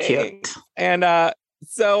beautiful. So cute. And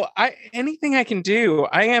so anything I can do,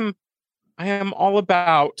 I am all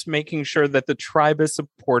about making sure that the tribe is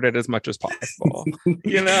supported as much as possible.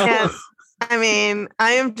 You know? And, I mean,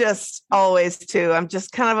 I am just always too. I'm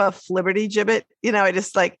just kind of a flibberty gibbet. You know, I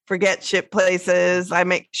just like forget shit places. I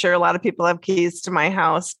make sure a lot of people have keys to my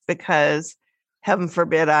house because heaven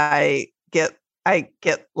forbid I get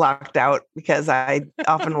locked out because I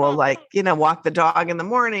often will walk the dog in the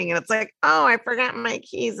morning and it's like, oh, I forgot my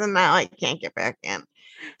keys and now I can't get back in.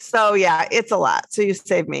 So yeah, it's a lot. So you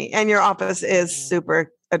saved me. And your office is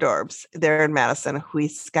super adorbs there in Madison,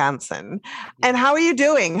 Wisconsin. And how are you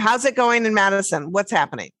doing? How's it going in Madison? What's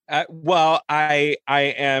happening? Well, I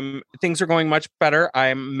am. Things are going much better.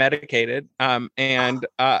 I'm medicated. And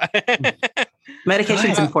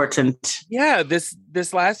medication's important. Yeah,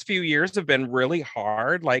 this last few years have been really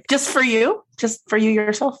hard. Like just for you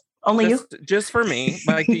yourself. Only just for me.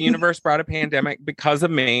 Like the universe brought a pandemic because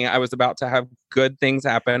of me. I was about to have good things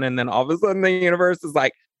happen, and then all of a sudden the universe is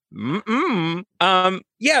like,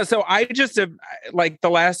 yeah. So I just have like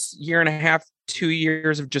the last year and a half, 2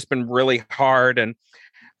 years have just been really hard, and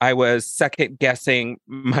I was second guessing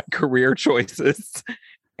my career choices.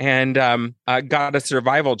 And I got a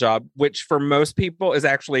survival job, which for most people is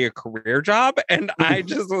actually a career job. And I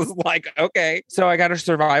just was like, okay. So I got a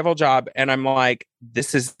survival job and I'm like,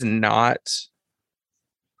 this is not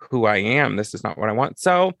who I am. This is not what I want.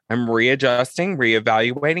 So I'm readjusting,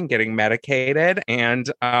 reevaluating, getting medicated,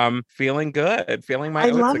 and feeling good, feeling my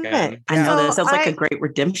oats again. I know that sounds like a great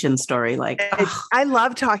redemption story. Like I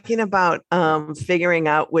love talking about figuring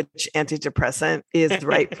out which antidepressant is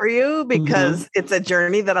right for you because it's a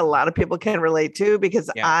journey that a lot of people can relate to. Because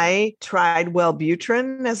I tried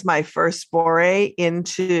Wellbutrin as my first foray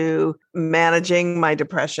into managing my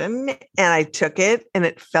depression, and I took it, and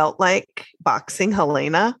it felt like boxing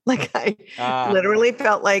Helena. Like I literally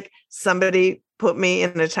felt like somebody put me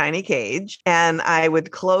in a tiny cage, and I would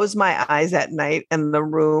close my eyes at night, and the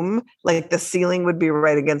room, like the ceiling would be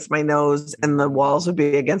right against my nose and the walls would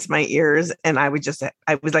be against my ears. And I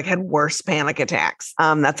was like, had worse panic attacks.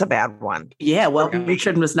 That's a bad one. Yeah. Well,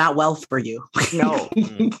 nutrition was not well for you. No,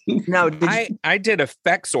 no. I did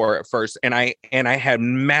Effexor at first, and I had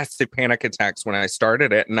massive panic attacks when I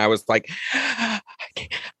started it. And I was like,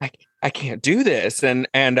 I can't do this. And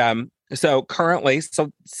so currently,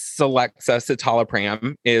 Celexa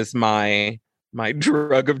citalopram is my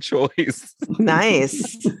drug of choice.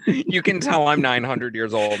 Nice. You can tell I'm 900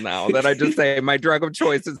 years old now that I just say my drug of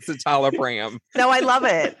choice is citalopram. No, I love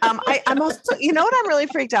it. I'm also, you know what I'm really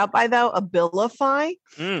freaked out by though? Abilify.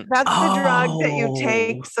 That's the drug that you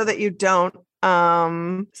take so that you don't.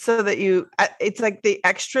 It's like the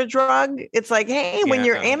extra drug. It's like, hey, when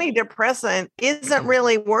your antidepressant isn't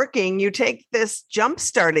really working, you take this jump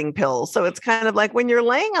starting pill. So it's kind of like when you're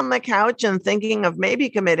laying on the couch and thinking of maybe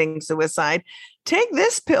committing suicide, take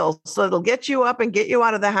this pill so it'll get you up and get you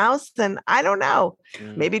out of the house. And I don't know,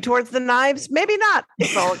 maybe towards the knives, maybe not.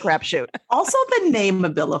 It's all a crapshoot. Also, the name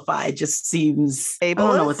Abilify just seems, ableist? I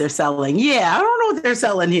don't know what they're selling. Yeah, I don't know what they're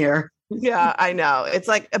selling here. Yeah, I know. It's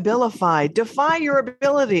like Abilify, defy your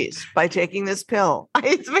abilities by taking this pill.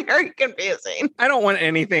 It's very confusing. I don't want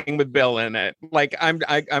anything with Bill in it. Like I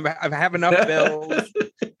have enough bills.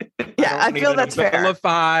 Yeah, I feel that's fair.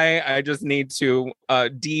 Billify. I just need to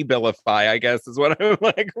de-billify, I guess is what I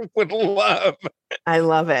would love. I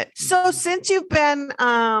love it. So since you've been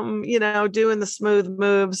doing the smooth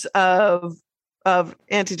moves of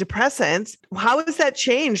antidepressants, how has that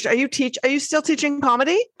changed? Are you still teaching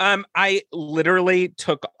comedy? I literally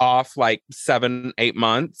took off like 7-8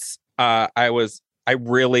 months. I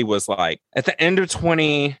really was like at the end of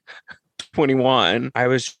 2021, I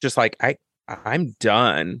was just like, I'm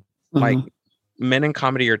done. Like men in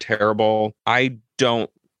comedy are terrible. I'm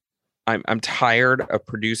tired of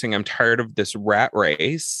producing. I'm tired of this rat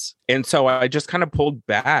race. And so I just kind of pulled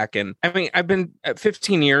back. And I mean, I've been at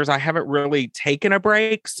 15 years. I haven't really taken a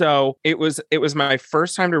break. So it was my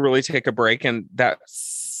first time to really take a break. And that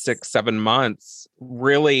 6-7 months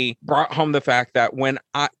really brought home the fact that when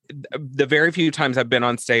the very few times I've been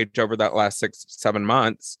on stage over that last 6-7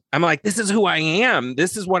 months, I'm like, this is who I am.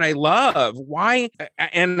 This is what I love. Why?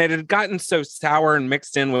 And it had gotten so sour and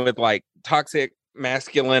mixed in with like toxic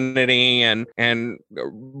masculinity and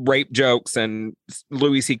rape jokes and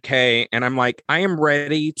Louis C.K. And I'm like, I am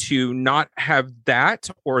ready to not have that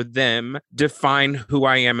or them define who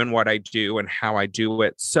I am and what I do and how I do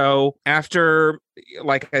it. So after,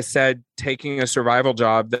 like I said, taking a survival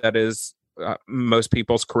job that is most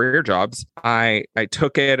people's career jobs, I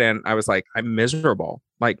took it and I was like, I'm miserable.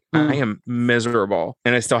 Like I am miserable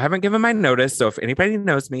and I still haven't given my notice. So if anybody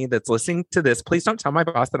knows me that's listening to this, please don't tell my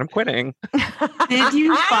boss that I'm quitting. Did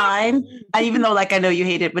you find, even though like I know you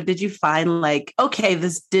hate it, but did you find like, okay,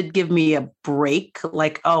 this did give me a break?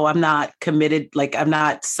 Like, oh, I'm not committed. Like I'm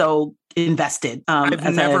not so invested.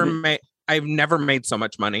 I've never made so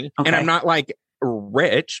much money, Okay. and I'm not like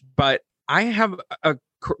rich, but I have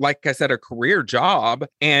like I said, a career job,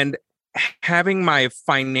 and having my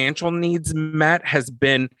financial needs met has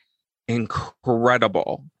been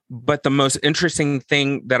incredible. But the most interesting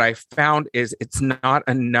thing that I found is it's not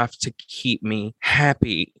enough to keep me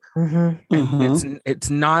happy. It's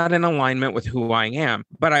not in alignment with who I am.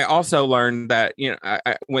 But I also learned that,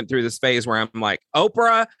 I went through this phase where I'm like,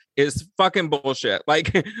 Oprah is fucking bullshit.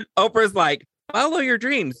 Like Oprah's like, follow your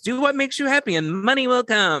dreams, do what makes you happy and money will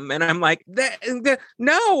come. And I'm like, no,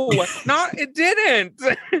 it didn't.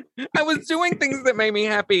 I was doing things that made me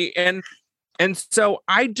happy. And so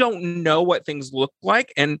I don't know what things look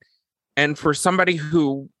like. And for somebody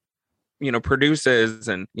who, produces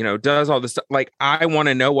and, does all this stuff, like, I want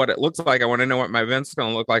to know what it looks like. I want to know what my event's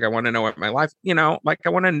going to look like. I want to know what my life, like I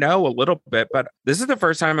want to know a little bit, but this is the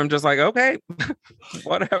first time I'm just like, okay,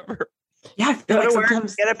 whatever. Yeah, I feel like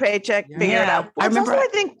sometimes get a paycheck, figure it out. I remember.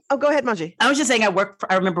 Go ahead, Moji. I was just saying,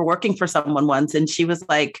 I remember working for someone once, and she was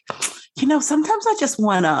like, sometimes I just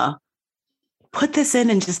want to put this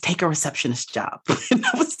in and just take a receptionist job.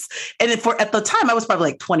 at the time I was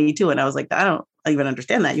probably like 22, and I was like, I don't even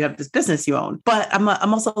understand that you have this business you own. But I'm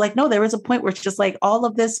also like, no, there is a point where it's just like all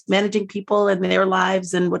of this managing people and their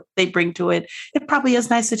lives and what they bring to it. It probably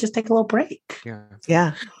is nice to just take a little break.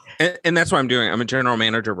 Yeah. And that's what I'm doing. I'm a general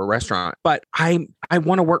manager of a restaurant, but I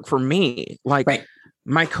want to work for me. Like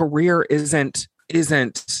my career isn't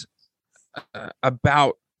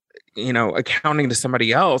about, accounting to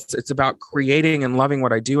somebody else. It's about creating and loving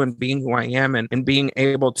what I do and being who I am and being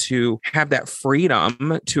able to have that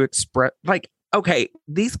freedom to express. Like, okay,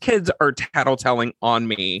 these kids are tattletelling on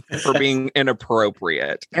me for being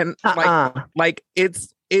inappropriate. And like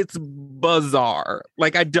it's bizarre.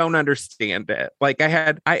 Like, I don't understand it. Like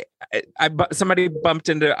I bumped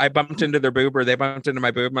into their boob, or they bumped into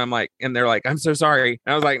my boob. And I'm like, and they're like, I'm so sorry.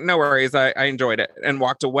 And I was like, no worries. I enjoyed it and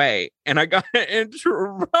walked away. And I got in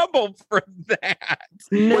trouble for that.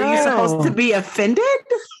 No. Were you supposed to be offended?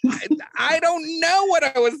 I don't know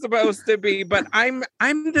what I was supposed to be, but I'm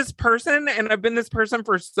this person, and I've been this person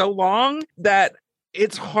for so long that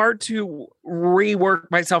it's hard to rework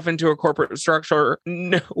myself into a corporate structure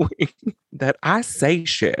knowing that I say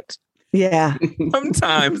shit. Yeah.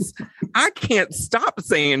 Sometimes I can't stop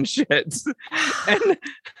saying shit. And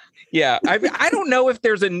yeah, I don't know if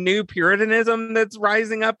there's a new Puritanism that's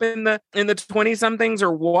rising up in the 20 somethings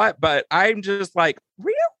or what, but I'm just like,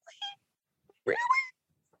 really?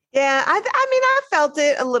 Yeah. I mean, I felt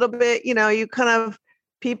it a little bit, you kind of,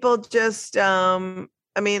 people just,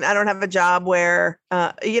 I don't have a job where,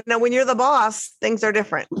 when you're the boss, things are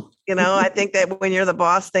different. I think that when you're the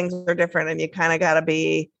boss, things are different, and you kind of got to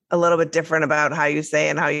be a little bit different about how you say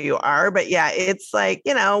and how you are. But yeah, it's like,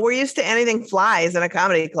 we're used to anything flies in a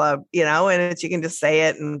comedy club, and you can just say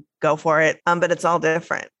it and go for it. But it's all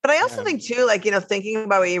different. But I also think too, like, thinking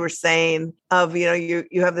about what you were saying of, you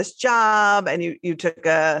have this job and you took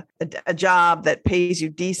a job that pays you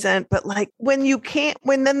decent, but like when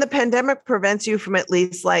then the pandemic prevents you from at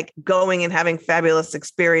least like going and having fabulous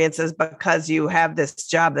experiences because you have this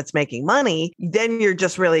job that's making money, then you're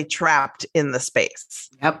just really trapped in the space.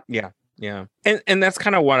 Yep. Yeah. And that's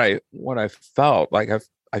kind of what I felt like.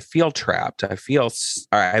 I feel trapped. I felt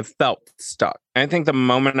stuck. I think the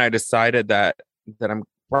moment I decided that I'm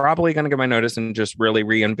probably going to get my notice and just really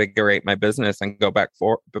reinvigorate my business and go back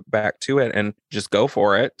to it and just go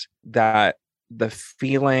for it, that the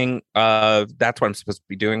feeling of that's what I'm supposed to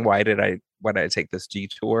be doing. Why did I take this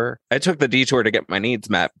detour? I took the detour to get my needs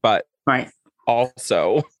met, but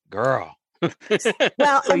also, girl.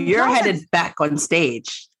 Well, so you're headed back on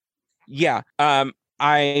stage. Yeah.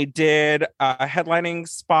 I did a headlining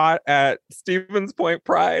spot at Stevens Point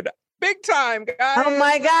Pride. Big time, guys. Oh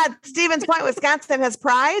my God. Stevens Point, Wisconsin has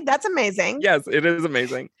Pride. That's amazing. Yes, it is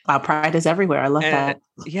amazing. Wow, Pride is everywhere. I love that.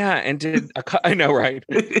 Yeah. And I know, right?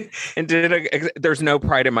 And there's no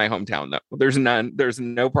Pride in my hometown, though. There's none. There's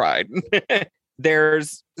no Pride.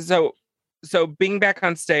 so being back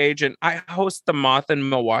on stage, and I host the Moth in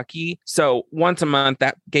Milwaukee. So once a month,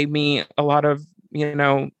 that gave me a lot of,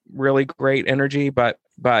 really great energy. But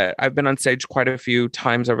I've been on stage quite a few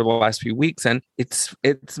times over the last few weeks, and it's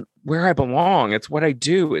where I belong. It's what I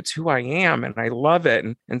do. It's who I am, and I love it.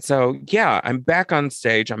 And so, yeah, I'm back on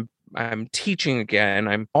stage. I'm teaching again.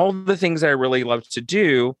 I'm all the things that I really love to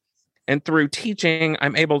do. And through teaching,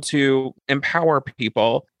 I'm able to empower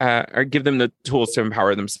people or give them the tools to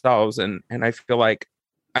empower themselves. And I feel like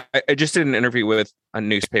I just did an interview with a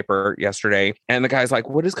newspaper yesterday, and the guy's like,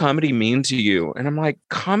 "What does comedy mean to you?" And I'm like,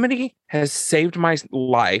 comedy has saved my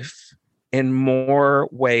life in more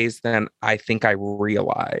ways than I think I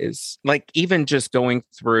realize. Like, even just going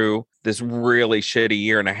through this really shitty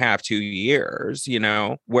year and a half, 2 years,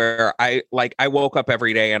 where I woke up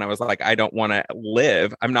every day and I was like, I don't want to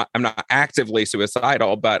live. I'm not actively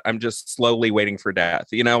suicidal, but I'm just slowly waiting for death.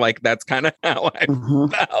 Like, that's kind of how I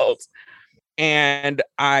felt. And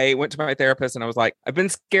I went to my therapist and I was like, I've been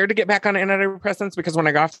scared to get back on antidepressants because when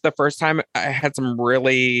I got off the first time, I had some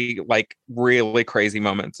really crazy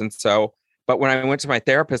moments. And so, but when I went to my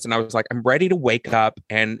therapist and I was like, I'm ready to wake up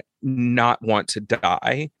and not want to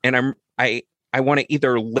die. And I want to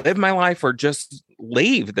either live my life or just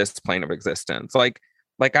leave this plane of existence. Like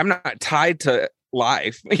I'm not tied to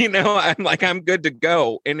life, I'm like, I'm good to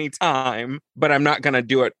go anytime, but I'm not going to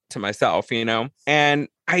do it to myself, And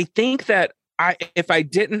I think that if I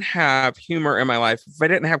didn't have humor in my life, if I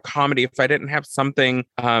didn't have comedy, if I didn't have something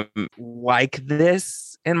like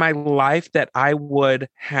this in my life, that I would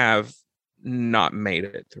have not made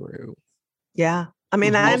it through. Yeah. I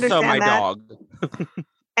mean, I understand also my that. Dog.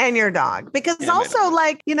 And your dog. Because also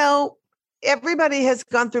everybody has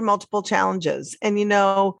gone through multiple challenges, and,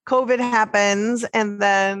 COVID happens. And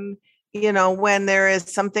then, when there is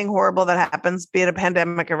something horrible that happens, be it a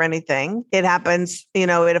pandemic or anything, it happens, it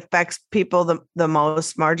affects people, the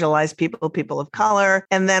most marginalized people of color.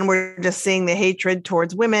 And then we're just seeing the hatred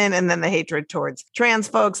towards women, and then the hatred towards trans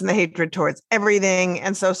folks, and the hatred towards everything.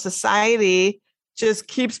 And so society just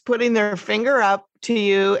keeps putting their finger up to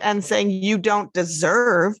you and saying you don't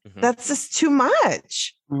deserve. That's just too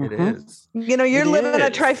much. It is. You're living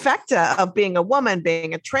a trifecta of being a woman,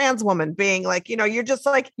 being a trans woman, being like, you're just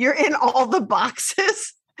like, you're in all the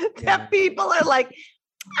boxes that people are like,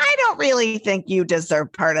 I don't really think you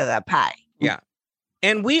deserve part of the pie. Yeah.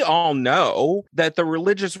 And we all know that the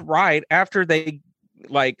religious right, after they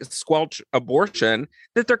squelch abortion,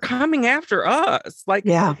 that they're coming after us.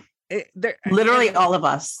 Literally all of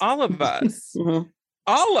us. All of us.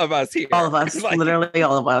 All of us here. All of us. Literally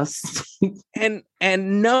all of us. and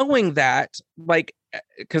knowing that,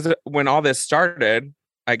 because when all this started,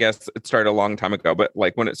 I guess it started a long time ago, but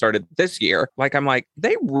when it started this year, I'm like,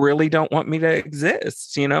 they really don't want me to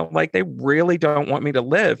exist, they really don't want me to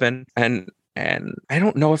live. And I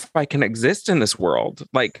don't know if I can exist in this world.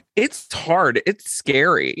 It's hard. It's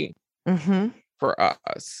scary for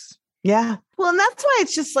us. Yeah. Well, and that's why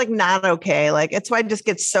it's just not okay. It's why I just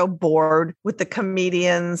get so bored with the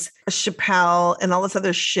comedians, Chappelle and all this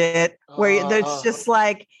other shit where it's just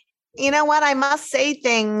you know what? I must say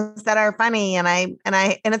things that are funny. And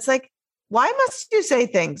it's like, why must you say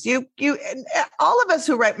things? You, all of us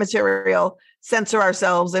who write material censor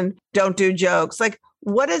ourselves and don't do jokes.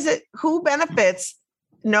 What is it? Who benefits?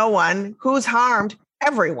 No one. Who's harmed?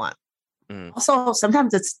 Everyone. Also,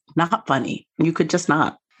 sometimes it's not funny. You could just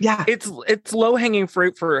not. Yeah. It's low-hanging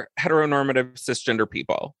fruit for heteronormative cisgender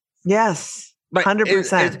people. Yes.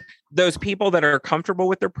 100%. Those people that are comfortable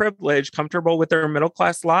with their privilege, comfortable with their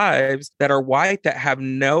middle-class lives, that are white, that have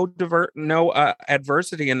no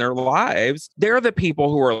adversity in their lives, they're the people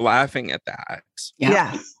who are laughing at that.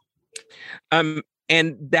 Yeah. And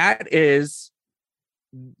that is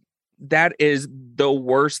the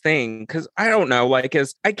worst thing, because I don't know,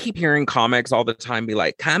 as I keep hearing comics all the time be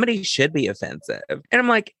like, comedy should be offensive. And I'm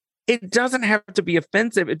like, it doesn't have to be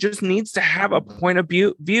offensive. It just needs to have a point of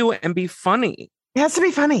view and be funny. It has to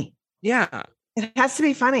be funny. Yeah. It has to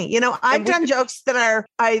be funny. I've done jokes that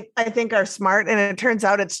I think are smart, and it turns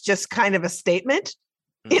out it's just kind of a statement,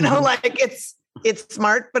 it's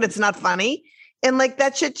smart, but it's not funny. And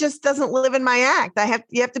that shit just doesn't live in my act.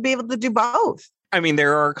 You have to be able to do both. I mean,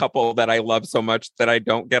 there are a couple that I love so much that I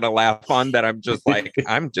don't get a laugh on, that I'm just like,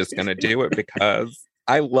 I'm just going to do it because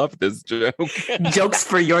I love this joke. Jokes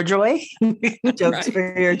for your joy. Jokes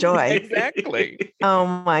for your joy. Exactly. Oh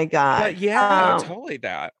my God. But yeah, totally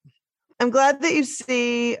that. I'm glad that you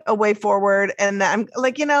see a way forward, and that I'm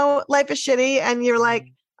life is shitty, and you're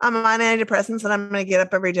like, I'm on antidepressants and I'm going to get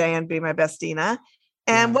up every day and be my best Dina.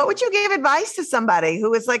 And what would you give advice to somebody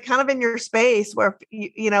who is kind of in your space where,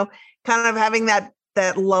 kind of having that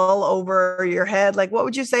that lull over your head? Like, what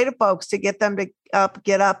would you say to folks to get them to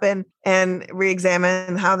get up and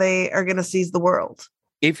re-examine how they are going to seize the world?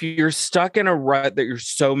 If you're stuck in a rut that you're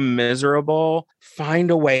so miserable,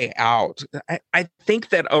 find a way out. I think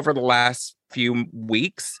that over the last few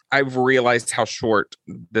weeks, I've realized how short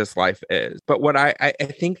this life is. But what I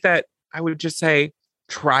think that I would just say,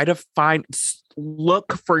 try to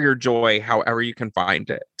look for your joy however you can find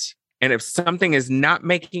it. And if something is not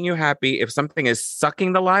making you happy, if something is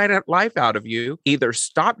sucking the life out of you, either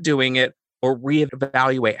stop doing it or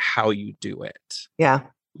reevaluate how you do it. Yeah,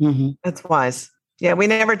 that's wise. Yeah, we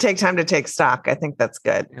never take time to take stock. I think that's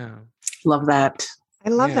good. Yeah. Love that. I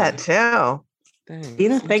love that too. Thanks.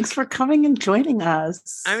 Dina, thanks for coming and joining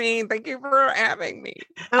us. I mean, thank you for having me.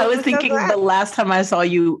 I was thinking the last time I saw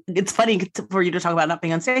you, it's funny for you to talk about not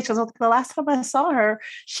being on stage, because the last time I saw her,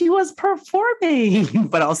 she was performing,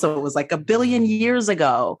 but also it was like a billion years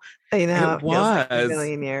ago. You know, it was like a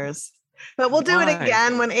billion years. But we'll do it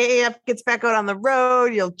again when AAF gets back out on the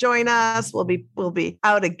road. You'll join us. We'll be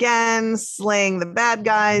out again, slaying the bad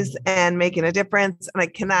guys and making a difference. And I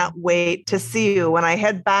cannot wait to see you when I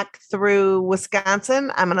head back through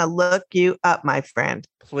Wisconsin. I'm going to look you up, my friend.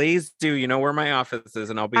 Please do. You know where my office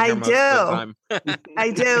is, and I'll be here most of the time.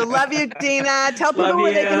 I do. Love you, Dina. Tell people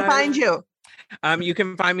where they can find you. You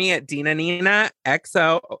can find me at Dina Nina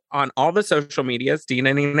XO on all the social medias,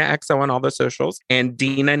 Dina Nina XO on all the socials, and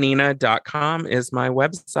dinanina.com is my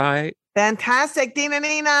website. Fantastic. Dina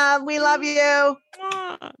Nina, we love you.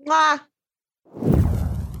 Mwah. Mwah.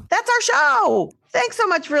 That's our show. Thanks so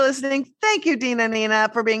much for listening. Thank you, Dina Nina,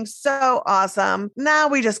 for being so awesome. Now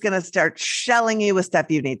we're just going to start shelling you with stuff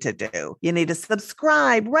you need to do. You need to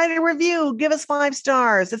subscribe, write a review, give us 5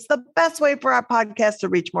 stars. It's the best way for our podcast to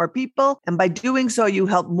reach more people. And by doing so, you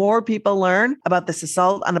help more people learn about this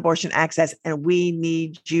assault on abortion access. And we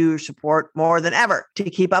need your support more than ever. To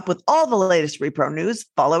keep up with all the latest repro news,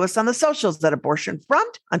 follow us on the socials at Abortion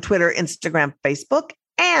Front, on Twitter, Instagram, Facebook,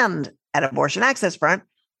 and at Abortion Access Front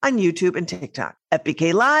on YouTube and TikTok.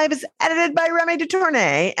 FBK Live is edited by Remy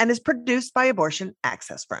DeTournay and is produced by Abortion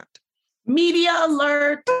Access Front. Media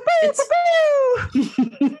alert.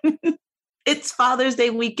 It's Father's Day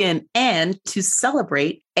weekend, and to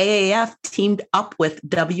celebrate, AAF teamed up with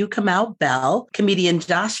W. Kamau Bell, comedian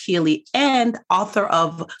Josh Healy, and author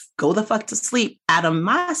of Go the Fuck to Sleep, Adam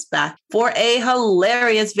Masbach, for a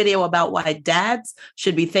hilarious video about why dads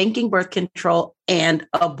should be thanking birth control and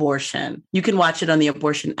abortion. You can watch it on the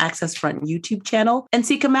Abortion Access Front YouTube channel and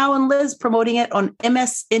see Kamau and Liz promoting it on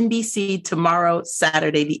MSNBC tomorrow,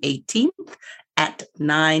 Saturday the 18th at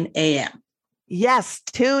 9 a.m. Yes,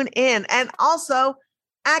 tune in. And also,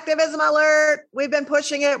 activism alert. We've been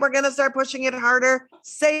pushing it. We're going to start pushing it harder.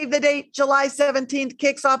 Save the date. July 17th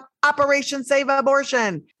kicks off Operation Save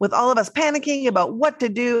Abortion. With all of us panicking about what to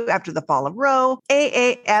do after the fall of Roe,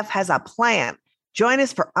 AAF has a plan. Join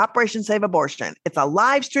us for Operation Save Abortion. It's a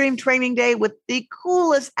live stream training day with the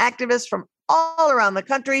coolest activists from all around the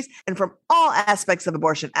countries and from all aspects of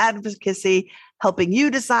abortion advocacy, helping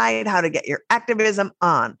you decide how to get your activism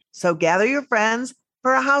on. So gather your friends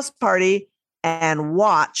for a house party and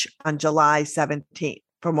watch on July 17th.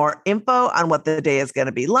 For more info on what the day is going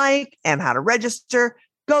to be like and how to register,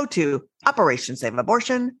 go to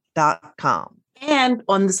operationsaveabortion.com. And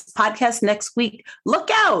on this podcast next week, look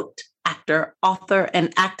out. Actor, author, and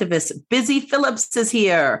activist Busy Phillips is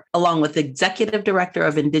here, along with Executive Director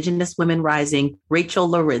of Indigenous Women Rising, Rachel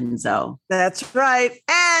Lorenzo. That's right.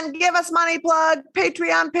 And give us money plug,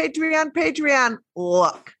 Patreon.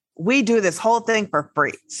 Look, we do this whole thing for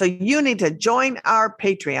free. So you need to join our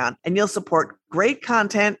Patreon and you'll support great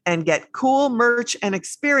content and get cool merch and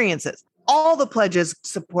experiences. All the pledges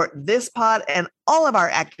support this pod and all of our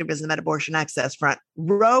activism at Abortion Access Front.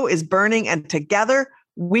 Roe is burning, and together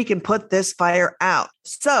we can put this fire out.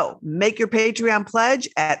 So make your Patreon pledge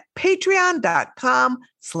at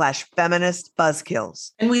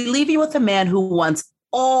patreon.com/feministbuzzkills. And we leave you with a man who wants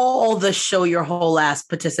all the show your whole ass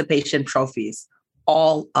participation trophies.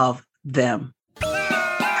 All of them.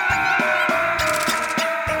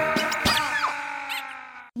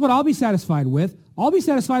 What I'll be satisfied with. I'll be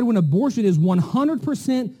satisfied when abortion is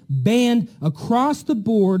 100% banned across the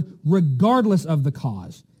board, regardless of the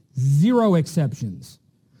cause. 0 exceptions.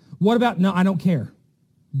 What about, no, I don't care.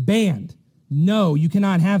 Banned. No, you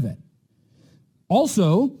cannot have it.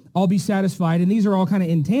 Also, I'll be satisfied, and these are all kind of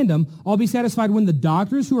in tandem, I'll be satisfied when the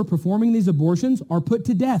doctors who are performing these abortions are put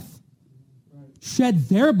to death. Shed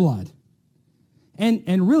their blood.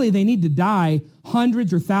 And really, they need to die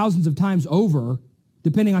hundreds or thousands of times over,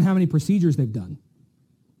 depending on how many procedures they've done.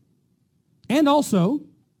 And also,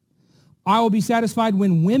 I will be satisfied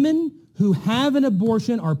when women who have an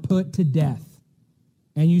abortion are put to death.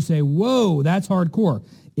 And you say, whoa, that's hardcore.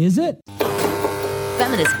 Is it?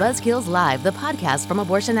 Feminist Buzzkills Live, the podcast from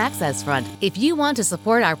Abortion Access Front. If you want to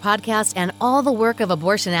support our podcast and all the work of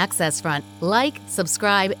Abortion Access Front, like,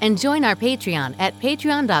 subscribe, and join our Patreon at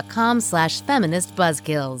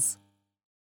patreon.com/feministbuzzkills.